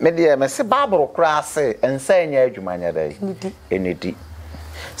me de me se babro kra se ensa enya adwuma nya dai enedi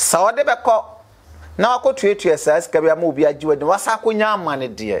sa ode be ko na akotuetua sa Sika bia ma obi agiwa de wasa konya amane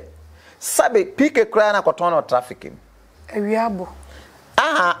de sabe pike kra na kotono trafficking awiabo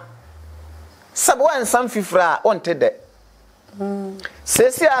sabe wan sam fifra onte de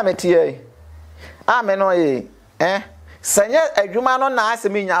sesi ametie ameno ye sanya adwuma no na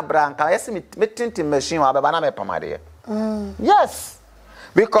asemi nya branka yesi metinti machine wa beba na me pamade yes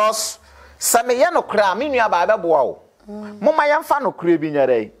because same ye no kra me nua ba beboa wo moma yemfa no kra bi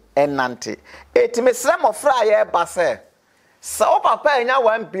nyare enante etimesre mofra ye ba se sa o papa enya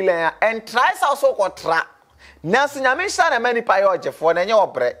 1 billion and try so kotra nanso nyame hya na mani pa ye ogefo na nye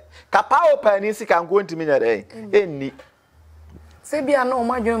obre kapa o pa ni Sika ngo ntimi nyare enni se bia no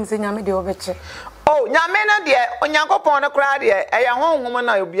ma dwom se nyame de obeche oh nyame na de onyankopon ne kra de eye honhom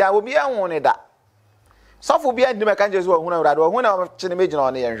na obi ehun ne da sofo bia ndi meka njesu ohun awrade ohun na chine megina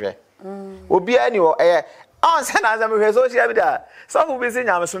one yenhwe obi ani o eye on se na azam hwe social media sofo bi se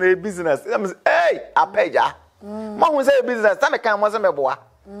nyame so na business hey apeja mo hun se business ta meka mo se meboa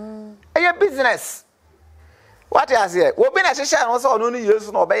eye business what you say obi na hihia no so no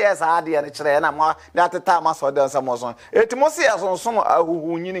Yesu no obeye sa ade ne kire na ma na teta ma so de nsam so etimo se yasonsom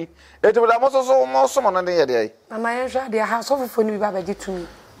ahuhu nyini etimo da mo so mo so no de ye de na ma yenhwa de ha so fofo ni bi ba beji tumi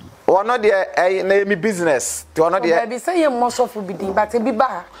wono de na mi business ti wono de be say ye mo so fo bi din but bi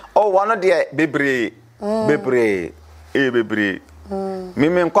ba wono de bebre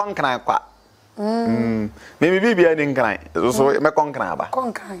mimi nkonkran kwa mimi bibia ni nkran so me konkran ba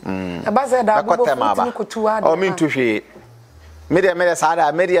e ba se da go fo kutua o mi ntuhwe media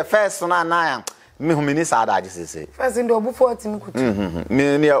sada media first na ya me hu mini sada agisese first ndo obu 14 kutu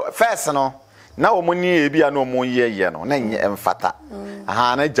me first no na wo muni ebia no mo ye no na nye mfata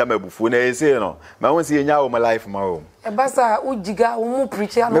aha na jama bufu na ese no ma won se nya wo my life ma wo e ba sa ujiga wo mu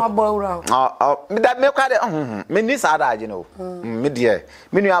preacher no abawura me da me kwa de me ni sada agi no me de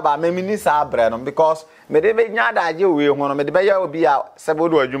me nu aba me ni sa abra no because me de be nya da agi we ho no me de be ya obi a se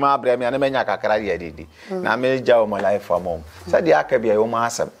bodo adwuma abra me na me nya kakra ye didi na me ja wo my life for mom se de aka bia wo ma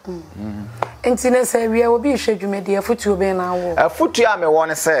asem entine se wi obi hwedwume de afutu obe na wo afutu a me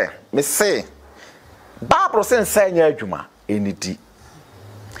won se me se Babro sen senya adwuma enidi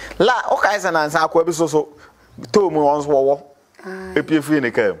la o kai sana nsa akwa bi so to mu onso wo epie free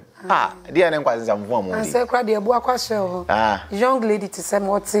ne kam de ene nkwa nsa mfu amu anse kwa de ebu akwa hye ho young lady to say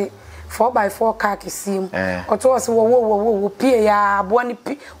what 4x4 car kisim oto wo se wo pie ya abo ni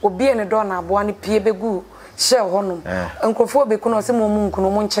pi obi ne do na abo ni pie begu hye ho no nkofo be kuno se mo mu nkuno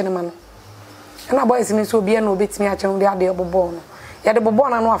mo nche ne ma no na boys ni so obi na obetimi a chen de ade obobo no ya de bobo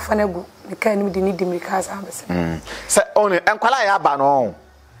na no afa na gu ne kan nim de ni di mirika sa abese se oni enkwala ya ba no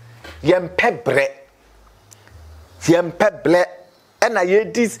yempebre ena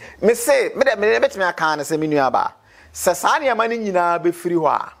yedis me say me de me betimi aka na se menu aba se sa ne ma ni nyina be firi ho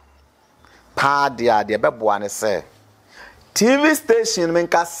a pa dia de beboa ne se TV station men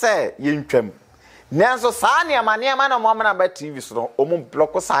ka se yentwam nanso sa ne ma na mo na ba TV so o mo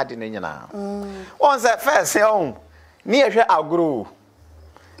block sa de ne nyina on se first on ni ehwe agro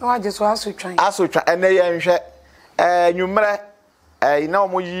wa je so asotwan ene ye nhwe nwumre ina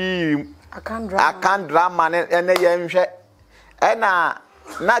mo yi akandra man ene ye nhwe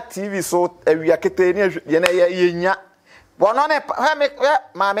na TV so awia kete ni ye na ye nya bono ne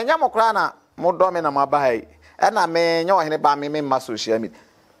ma me nya mokra na mo do me na ma ba hai ena me nya Oheneba me ma social media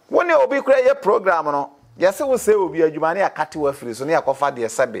woni obi kura ye program no yese wo se obi adwuma ne akate wa firi so ne yakofa de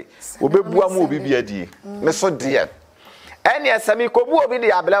sebe obebua mu obi bia die me so de ene esami ko bu obi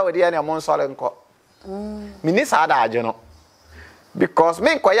de abla we de ne mo nsole nko mini sa da age no because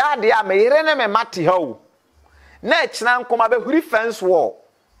me ko ya de a me yire ne me mate ha o na echina nkoma be huri fence wall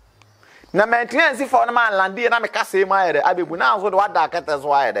na maintenance for na man landi na me kase ma yere abebu na so de wada akete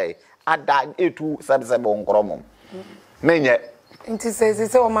so ayere ada etu sebe onkromo menye nti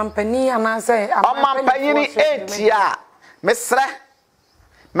se o mampani ana se mampani ni etia mesre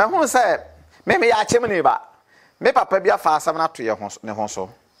me hu se me ya chemni ba me papa bia fa asam na to ye ho ne ho so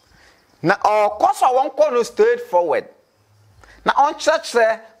na okoso won ko no straight forward na on church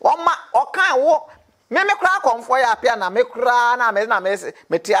won ma okan wo me kra komfo ya apia na me kra na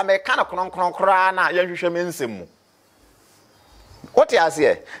me tia me kana kronkron na ya hwehwe me nsemu what you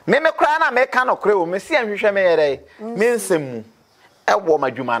say me kra na me kana kra o me si ya hwehwe me yere me nsemu ewo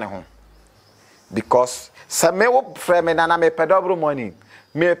madwuma ne ho because se me wo frɛ me na me pedobro money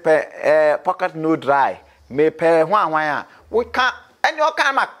me pe pocket no dry me pe hwan a we can any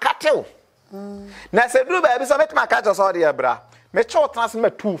okan ma cattle na se duru ba bi so metma cattle so de bra me cho trans me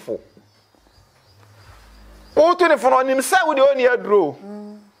tufo o to ne fo no nim sa wo de oni aduro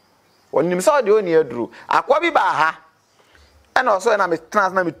onim sa wo de oni aduro akwa bi ba ha na so na me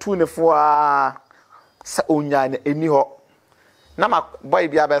trans na me tu ne fo a sa onya ne eni ho na ma boy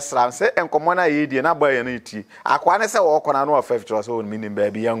bia be sram se enkomo na yedie na boy na eti akwa ne se wo kona no of 50 so mi nim ba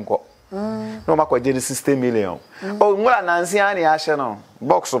bi yanko no ma kwaje 60 million o ngula nansi ani a hye no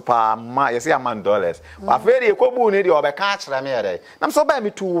box pa ma yesi amount dollars wa feri ekobu ne de obeka a kire me yere na so ba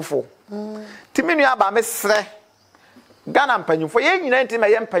mi tuufo timinu aba me sre Ghana mpanyimfo ye nyina ntima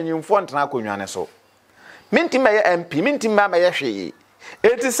ye mpanyimfo ntena akonwa ne so mintima ye MP mintima ma ye hwe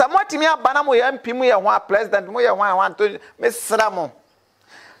eti samotimi aba na mo ye MP mu ye ho a president mu ye ho a to me sra mo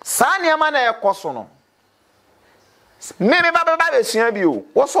sani ama na ye koso no me baba besua bi o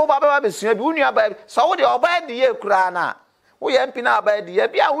wo so baba besua bi unu aba so wo de oba de ye kura na wo ye MP na aba de ye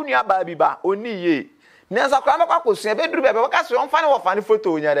bia unu aba bi ba oni ye ne nsa kura makwa kosua be duru be be ka so on fa ne wo fa ne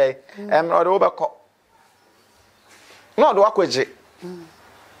photo onya dai no de wo be ko no do akwaje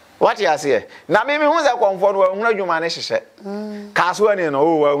what you say na me hu za konfo no hu adwuma ne hyehyɛ kaso ani no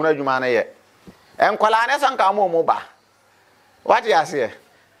o hu adwuma ne ye enkwala ne sanka mo ba what you say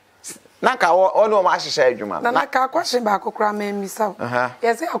na ka ono ma hyehyɛ adwuma na ka kwahye ba kokora ma misa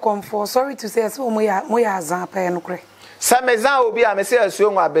yes akonfo sorry to say so mo ya azan pa no kre sa mezan obi a me se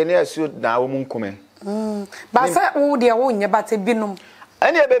asuo nwa bene asuo na wo munkume ba sa wo de wo nye ba te binom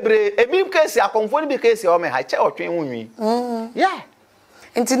ani ebebre ebi kesi akonfo ni bi kesi o me ha che otwen wunwi yeah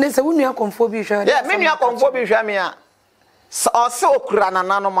enti ne se wunu akonfo bi hwa yeah me nua akonfo bi hwa me a o se okura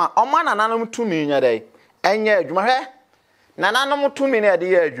nananom a o ma nananom tumi nya dai enye adwuma hwe nananom tumi na de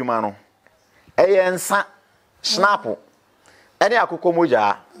ye adwuma no eye nsa snap ene akoko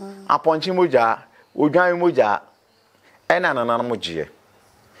moja aponchi moja odwan moja ena nananom gye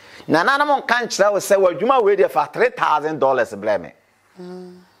nananom kan kira wo se wadwuma we de fa $3,000 blame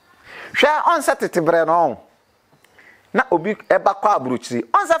hwa on setete bre no na obi eba kwa abrochiri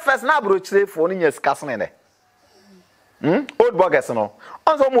on se first na abrochiri fo no nya sika sene ne old bogus no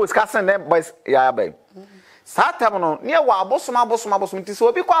on so mo sika sene boys ya ba satam no ne wa abosom ti so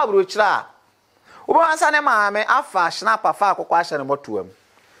obi kwa abrochiri a obi ansa ne maame afa snapper fa akokwa ahye ne motoam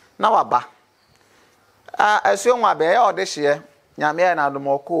na waba asuo nwa be ya ode hye nyame ya na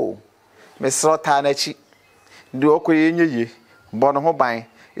adomoko mesro ta na chi de okoye nyeye bono ho ban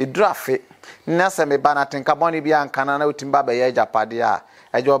edrafe na se me bana tenka boni bia nkana na otimba be ya japade a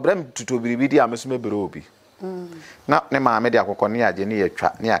eje obram tutobiribi di ameso mebere obi na ne maame de akokọ ne age ne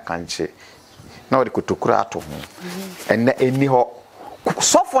yatwa ne akanche na ode kotokura ato ho enne eni ho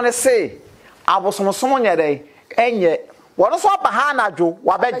sofo ne se abosomsomo nya dai enye Wono so abaha na dwo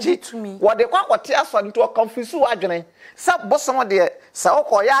wabeji wo de kwakwate aso nto confuse wadwene sa bosom de sa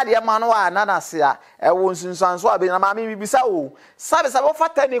okoya de ma no wa nanase a ewo nsunsanso abi na ma me bibisa o sabe wo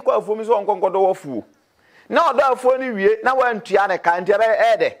fata ni kwa afuo mi so nkonkodo wofu na odo afuo ni wie na wantua ne kan de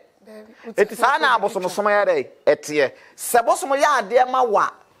ede eti sa na abosom som ya de etie se bosom ya ade ma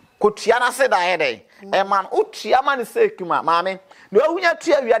wa kotua na se da ede e man otua ma ne sekuma maame no ahunya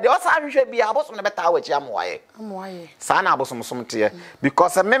tua wi ade o sa hwehwe bia abosom ne beta wachi amoaye sa na abosom som tie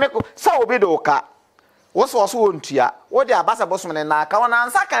because memeko sa obi do ka wo so wontua wo de abasa bosom ne na aka wona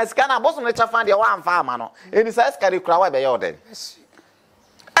ansa kan sika na bosom ne chafa de wa amfa ama no eni sa sika de kura wa be ye oden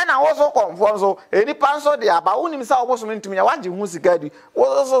ana wo so konfo so eni panso de aba wonim sa bosom ntumi ya waje hu sika di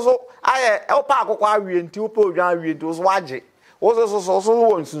wo so aye e pa akokọ awie nti wo pa odwan awie nti wo so waje wo so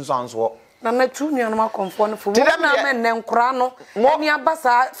won sunsanso na tu nuanu ma konfo no fo na men ne nkura no eni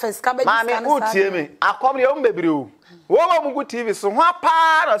abasa feska be disana sa mami utie me akomre o mbebire o wo mu ku TV so ho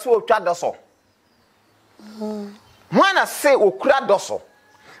pa na so otwa doso Mwana se okura doso.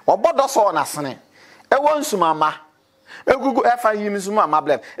 Obo doso na sene. Ewo nsumama. Egugu efa yimi nsumama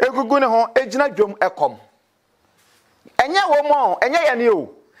blem. Egugu ne ho ejina dwom ekom. Enye wo mo, enye ye ne o.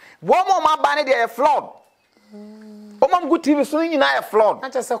 Wo mo ma ba ne de flood. O mam gu TV so nyina e flood.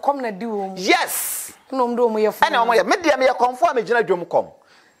 Na se kom na di wo. Yes. No mdo mo ye flood. Ene o mo ye me de me ye komfo a me jina dwom kom.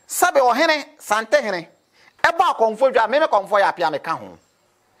 Sabe o hene, sante hene. Eba akomfo dwa me komfo ya apia me ka ho.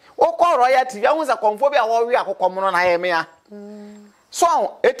 Oko royalty ya hunza komfo bia wo wi akokomono na ye me a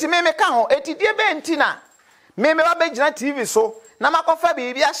so eti me ka ho eti die be ntina me ba begina TV so na makofa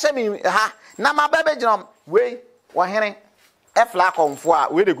bibia hye me ha na ma ba begina we wo hene efla komfo a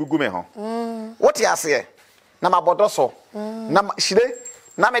we de gugu me ho woti ase na mabodo so na shire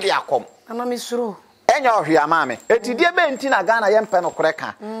na me de akom na me suro enya ohwe ama me eti die be ntina Ghana ye mpe no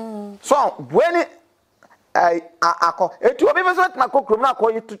koreka so bueni ako etu obi beso na kokrom na ko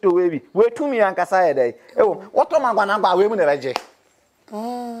yituto we bi we tumi ankasa ye dai ewo woto magwa na gba we mu ne beje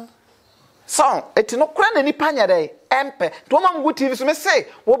so eti no kura na nipa nya dai empe to ma mgu TV so me say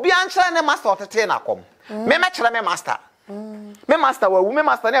obi ankyere ne master otete na kom me kyere me master me master wa wu me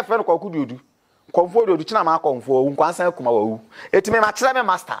master na efe no kwakuduodu komfo dodu kina ma komfo wu nkwansan kuma wa wu eti me ma kyere me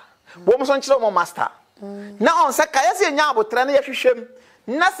master bo mo so nkyere mo master na on se ka yesi nya abotre na ye hwehwem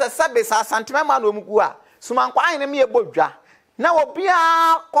na se sabe sa santime ma no mgu a Suman kwa ine miye bodwa na obia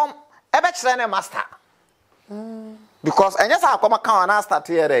kom ebe kire ne master because enye sa akoma kan na start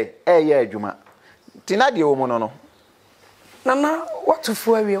here ye adwuma tina de wo mu no nana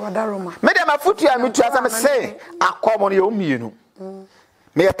watufu awie wadaroma me de mafutu ya mitu asa me say akomo no ye omienu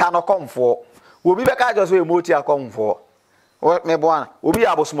me ta no komfo obi be ka jo so emoti akomfo me boana obi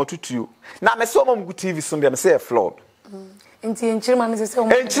abosomo tutuo na me so mom gu TV so me say flood Enti enchirima ne se o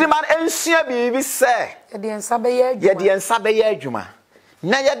enchirima enhia bibi se ye de ensa be ye adwuma ye de ensa be ye adwuma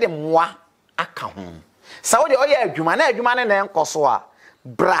na ye de moa aka ho sa wo de o ye adwuma na adwuma ne na enkoso a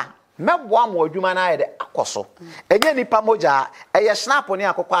bra meboa mo adwuma na ye de akoso enye nipa mogya eye snap ne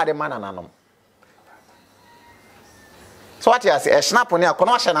akokọ ade manananom so what you say snap ne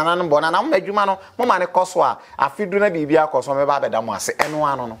akono ahye nananom bo na mo adwuma no mo ma ne koso a afidu na bibi akoso me ba beda mo ase eno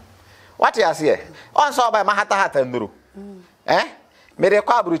ano no what you say on so ba ma hata nduru mere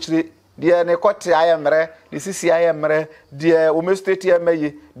kwa abruchiri die ne kote ayemre de sisi ayemre die o mestate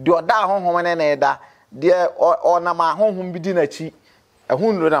emaye de oda honhom ne na eda die ona ma honhom bidi na chi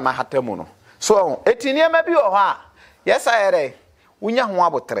ehunro na ma hatamu no so etini ema bi o ha yesa ere unya ho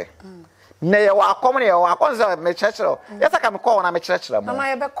abotre na ye wa akom ne ye wa akonza me chechero yesa ka me ko na me chechero mo na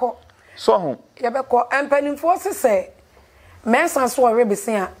ye beko so ho ye beko empanimfo sese mensan so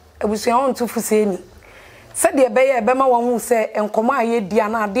orebesin a ebusuan on tufu seni said the bay a bema one who say and come aye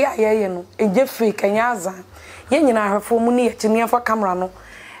diana dear ye no a jeffrey kanyaza yen in her for money at near for camera no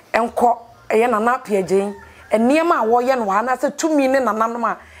and call a yen an up here jane and near my warrior one as a 2 million and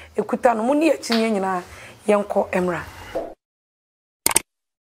anama a kutan money at yen yen call emra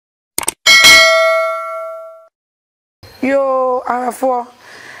yo are for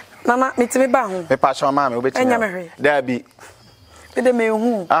nana meet me bound me pass your mammy obey there be the me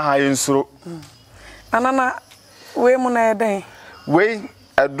who aha insuro anana we mu na eden we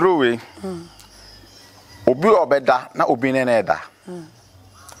adro we obi obeda na obi ne na eda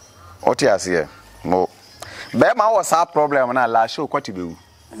oti ase mo be ma wo sa problem na la show kwati bewu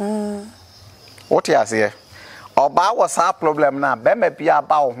oti ase oba wo sa problem na be ma bia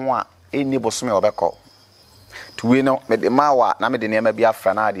ba wo ho a eni bosome obekọ tuwe no me de ma wa na me de ne ma bia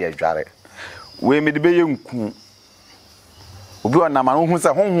fra na ade adware we me de be ye nku obi ona ma hu se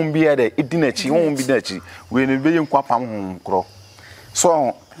honhom bi ede idinachi honhom bi dinachi we ne be ye nkwa pam honhom kro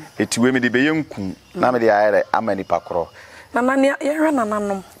so eti we me de be yenku na me de ayere ama nipa kro na na ye hwe na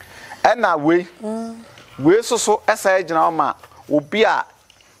nanom na we so esa agina o ma obi a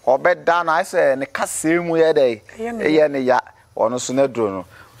obeda na ese ne kasemu ye dey ye ne ya ono so na duro no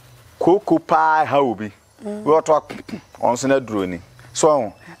koko pa ha obi we oto ono so na duro ni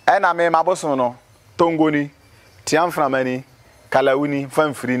so na me maboso no tongoni tiamframani kalawuni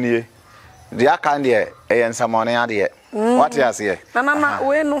famfiri nie de aka de ensamone ade what you say na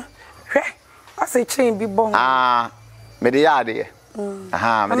we no hwe ase chen bi bon me de ya de me de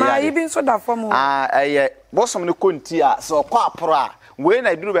ya na ibi so da fam bosom ne konti a so kwa apro a we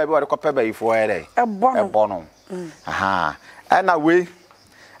na duru ba bi wo de kope ba ifo ere ebono na we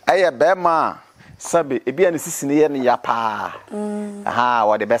be ma sabe ebi an sisi ne ye ne ya pa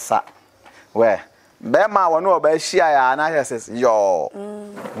wo de besa we be ma wo no ba hia ya na yes yo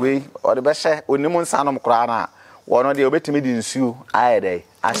we wo de be hye onimu nsanom kra na wo no de obetimi di nsuo ayede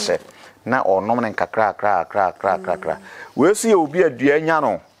ahye na onom ne nkakra kra we so ye obi adua nya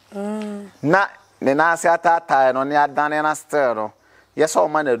no na ne na ase atata no ne adane na stir no yeso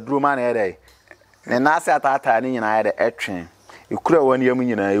ma na duro ma na ede ne na ase atata ne nyina ede etwen ikura woni yam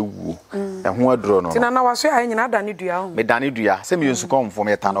nyina ewu eho aduro no tina na waso ya nyina adane dua ho me dane dua se me yunsu konfo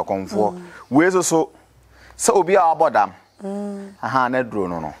me tano konfo we so se obi a abodam na duro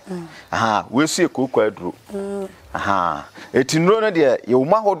no we so ekoko aduro etinuro no de ye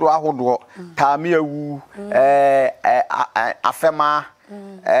uma ahodo taame awu afema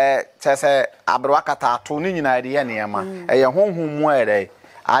chese abrwakata ato ni nyina de ye neema ye honhom mu ere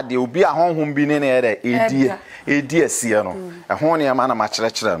ade obi a honhom bi ne ne ere edi asie no ho neema na ma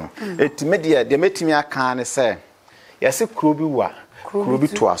kyerɛkyerɛ no etime de metimi aka ne se yese krobi wa krobi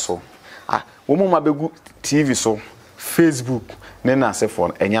to aso wo mu ma begu TV so Facebook ne na se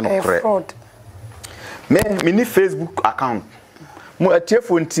phone enya no kre me ni Facebook account mu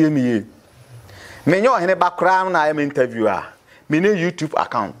atiefo ntie mi ye me nyo hene bakra na am interview me ni YouTube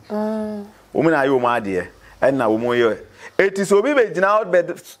account wo mu na ayo ma de e na wo mu ye eti so bi be gina out be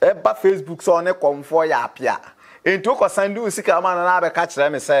ba Facebook so ne komfo ya apia enti ko sandu Sika ma na be ka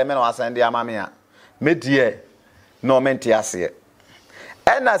kire me say me na wasande ama me a me die no menti ase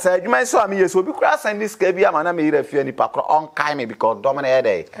na say adwuma so am yeso obi kura sande Sika bi ama na me yira fie Nipa kro on kai me because dom na ye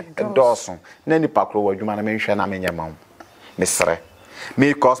dey doso na Nipa kro wadwuma na me hwe na me nyema me sere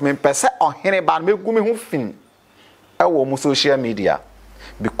me cause me pese Oheneba me gu me ho fin e wo mu social media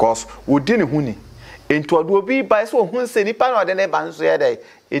because odi ne hu ni enti odo obi ba so hu se Nipa na ode ne ba nso ye dey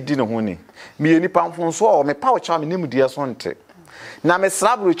edi ne hu ni me Nipa mfon so o me pa wo cha me nim die so nte na me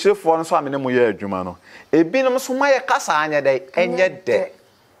srabro chirefo no so amene mo ye adwuma no ebinom so maye kasa anya dey enye de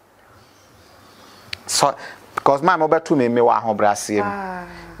so because my mobeto me wa ahobrasem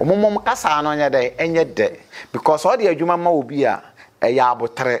omomom kasa no nya dey enye de because all the adwuma ma obi a eya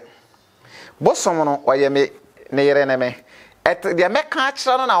abotre bosom no oye me ne yere ne me et de me ka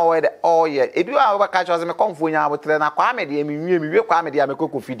kira no na o de oye ebi wa ba ka kira me konfo nya abotre na kwa me de me wie kwa me de me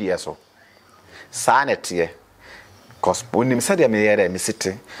kokko fidie so sa netie cause onim se de me yere me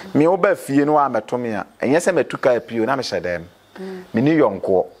site me oba fie no ameto me a enye se metuka apio na me hyedem me ni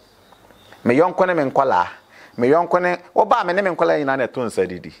yonko me yonko ne me nkwala me yonko ne oba me ne me nkwala nyina na to nsa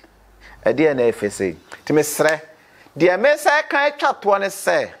didi e de na efese ti me sre de me se kan twato ne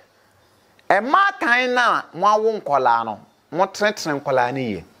se e matan na mo awo nkwala no mo tretre nkwala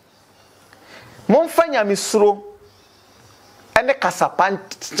ne ye mo mfanya misuro ene kasapan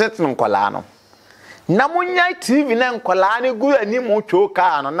tretre nkwala no na munya TV na nkwala ne gu ani mo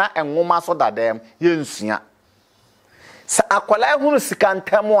twoka no na enwoma so dadem ye nsua sa akwala hunu Sika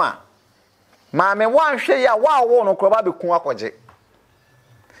ntamo a maame wanhwe ya wawo no kroba be kun akoje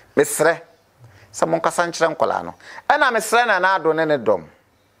mesre sa mon kasa nkyere nkwala no na mesre na ado ne dom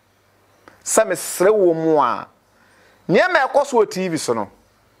sa mesre wo mu a ne me ekoso TV so no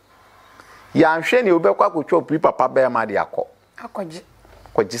ya nhwe ne obekwa akotwa pri papa be ma de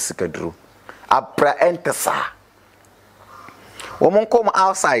akoje Sika duro abra entesa womon come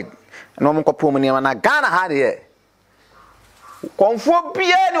outside no mon kopom ne na Ghana ha de konfo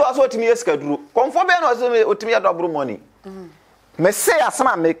bia ni waso otimi Sika duro konfo bia ni waso otimi double money me say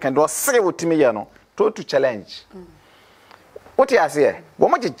asama make do say otimi ye no to challenge what you say wo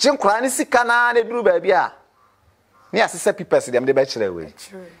mo gye nkura ni Sika na ne duro ba bia ni asese papers dem de ba kire we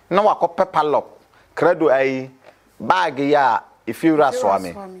na wakọ padlock credo ai bag ya ifura so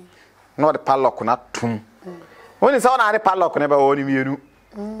ame no the padlock na tum woni sa na padlock ne ba woni mienu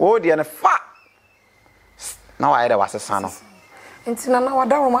o de ne fa na wa ida wasesa no ntina na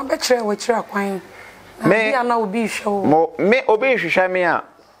wada wo ma be kire we kire akwan me na obi hwe mo me obi hwehwe me a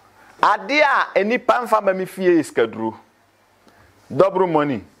ade a enipa mfa ba me fie Sika duro double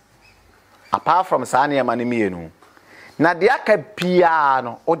money apart from sane man mienu na de aka bia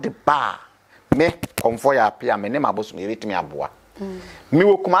no o de ba me komfo ya pia me ne maboso me betimi aboa me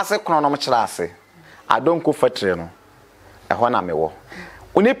wo kumase kono no mkyera ase adonko fatre no eho na me wo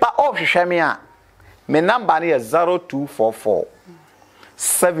Nipa hwehwe me a me number na 0244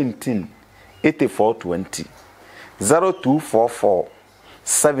 17 8420 0244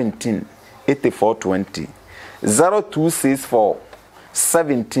 17 8420 0264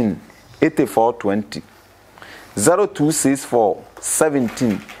 17 8420 0264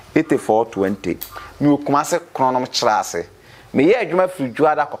 17 8420 mi okumase kronom kyerase me ye adwuma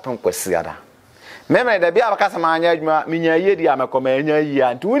frijuada kopem kwasiada memre da bia bakasa ma anya adwuma minya yedi amekoma anya yi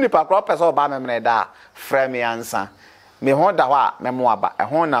anti Nipa kro pese ba memre da frame ansa me ho da ho a memo aba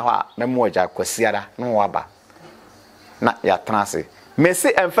ho na ho a memo oja kwasiada no waba na ya transe mesi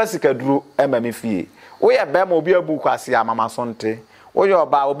emphasica duro emami fie wo ye be ma obi abu kwase amama sonte wo ye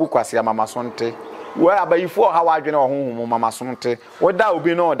oba obu kwase amama sonte wo abayifo ha wadwene ohunhum mama sonte wo da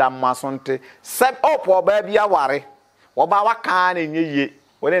obi no da mama sonte seb opo oba bia ware wo ba waka na nyeye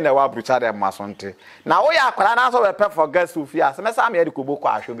wone na wa brucha da mama sonte na wo ya akwara na so be pay for gas ofia se mesa me ya de kobo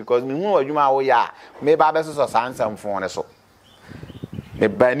kwa ahwo because me hu adwuma wo ya me ba be so sansam fon ne so me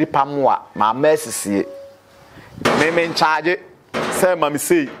ba Nipa moa ma mesisie me in charge say mama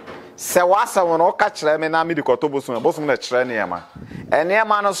say wasa wono ka kire me na me di koto bosom na kire ne yama ene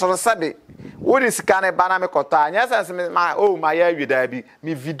ma no so sabe wodi Sika ne ba na me koto anya sense me ma ma ya wida bi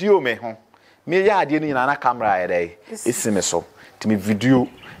me video me ho me ya ade ni na camera ya dai esi me so ti me video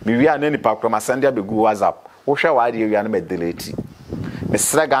me wi ana Nipa kro ma send ya be go WhatsApp wo hwe wa ade wi ana me delete me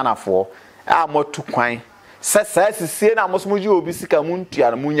sra Ghana fo a motu kwan se sie na mosumuji obi Sika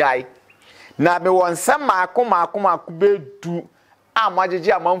muntia na munyai na me wonsam maako bedu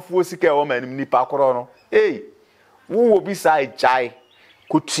amagege amanfuo Sika e wo manim Nipa kro no wo obi sai jai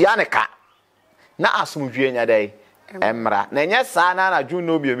kutua ne ka na asumdwe nya dai emra na nya sa na ju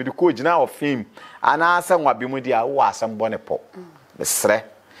no bi mi de ko gina of film ana asa nwabe mu dia wo asem bone po mesre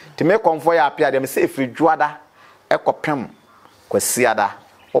ti me komfo ya apia de me se free juada ekopem kwasiada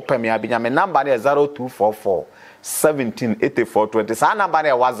opem ya binya me number na 0244 17 8420 sa number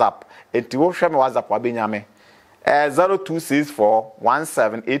na WhatsApp enti wo hwe me WhatsApp abenya me 0264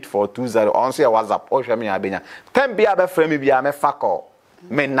 178420 onso ya WhatsApp o hwe me abenya tem bia be frame bia me fako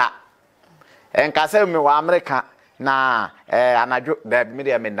me na enkase me wa America na anadwo da me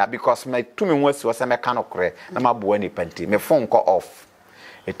de me na because me tumi nwasi wo se me ka no kore na maboa ni panti me phone call off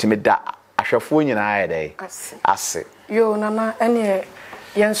eti me da ahwefo nyina ya dai ase yo nana ene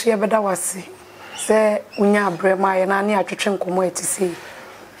yenso ye beda wase se unya abrema ye na ne atwetwe nkomo etisi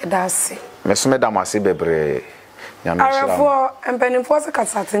eda ase me so me da mase bebre nyame shira arafo empanimfo se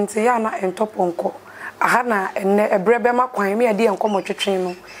kasatente ya na entoponko aha na enne ebrebe makwan me ade enkomo twetwe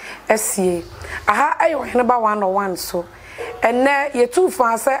no esie aha ayo Oheneba 101 so enne yetufu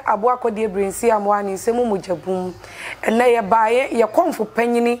ase abo akode ebrensi amwani nsemu mujabum enne ye baaye ye konfo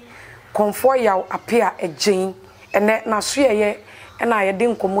panyini konfo yaw apia ejen enne na so ye ena ye de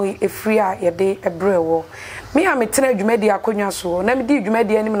nkomo efri a ye de ebrewo me a metena adwumadi akonwa so na me di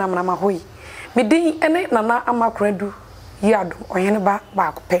adwumadi anim na mana mahoyi me din ene nana amakradu yado Oheneba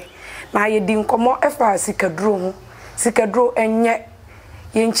ba kope na ye di nkomo efa Sika Duro ho Sika Duro enye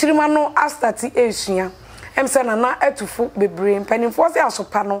ye nchirima no astati esua emse nana atufu bebre mpanimfo se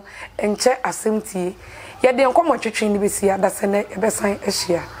asopa no enche asemtie ye de nkomo twetwe ni besi adase ne ebesan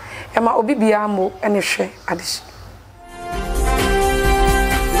ehia ema obi bia mo ene hwe adeshi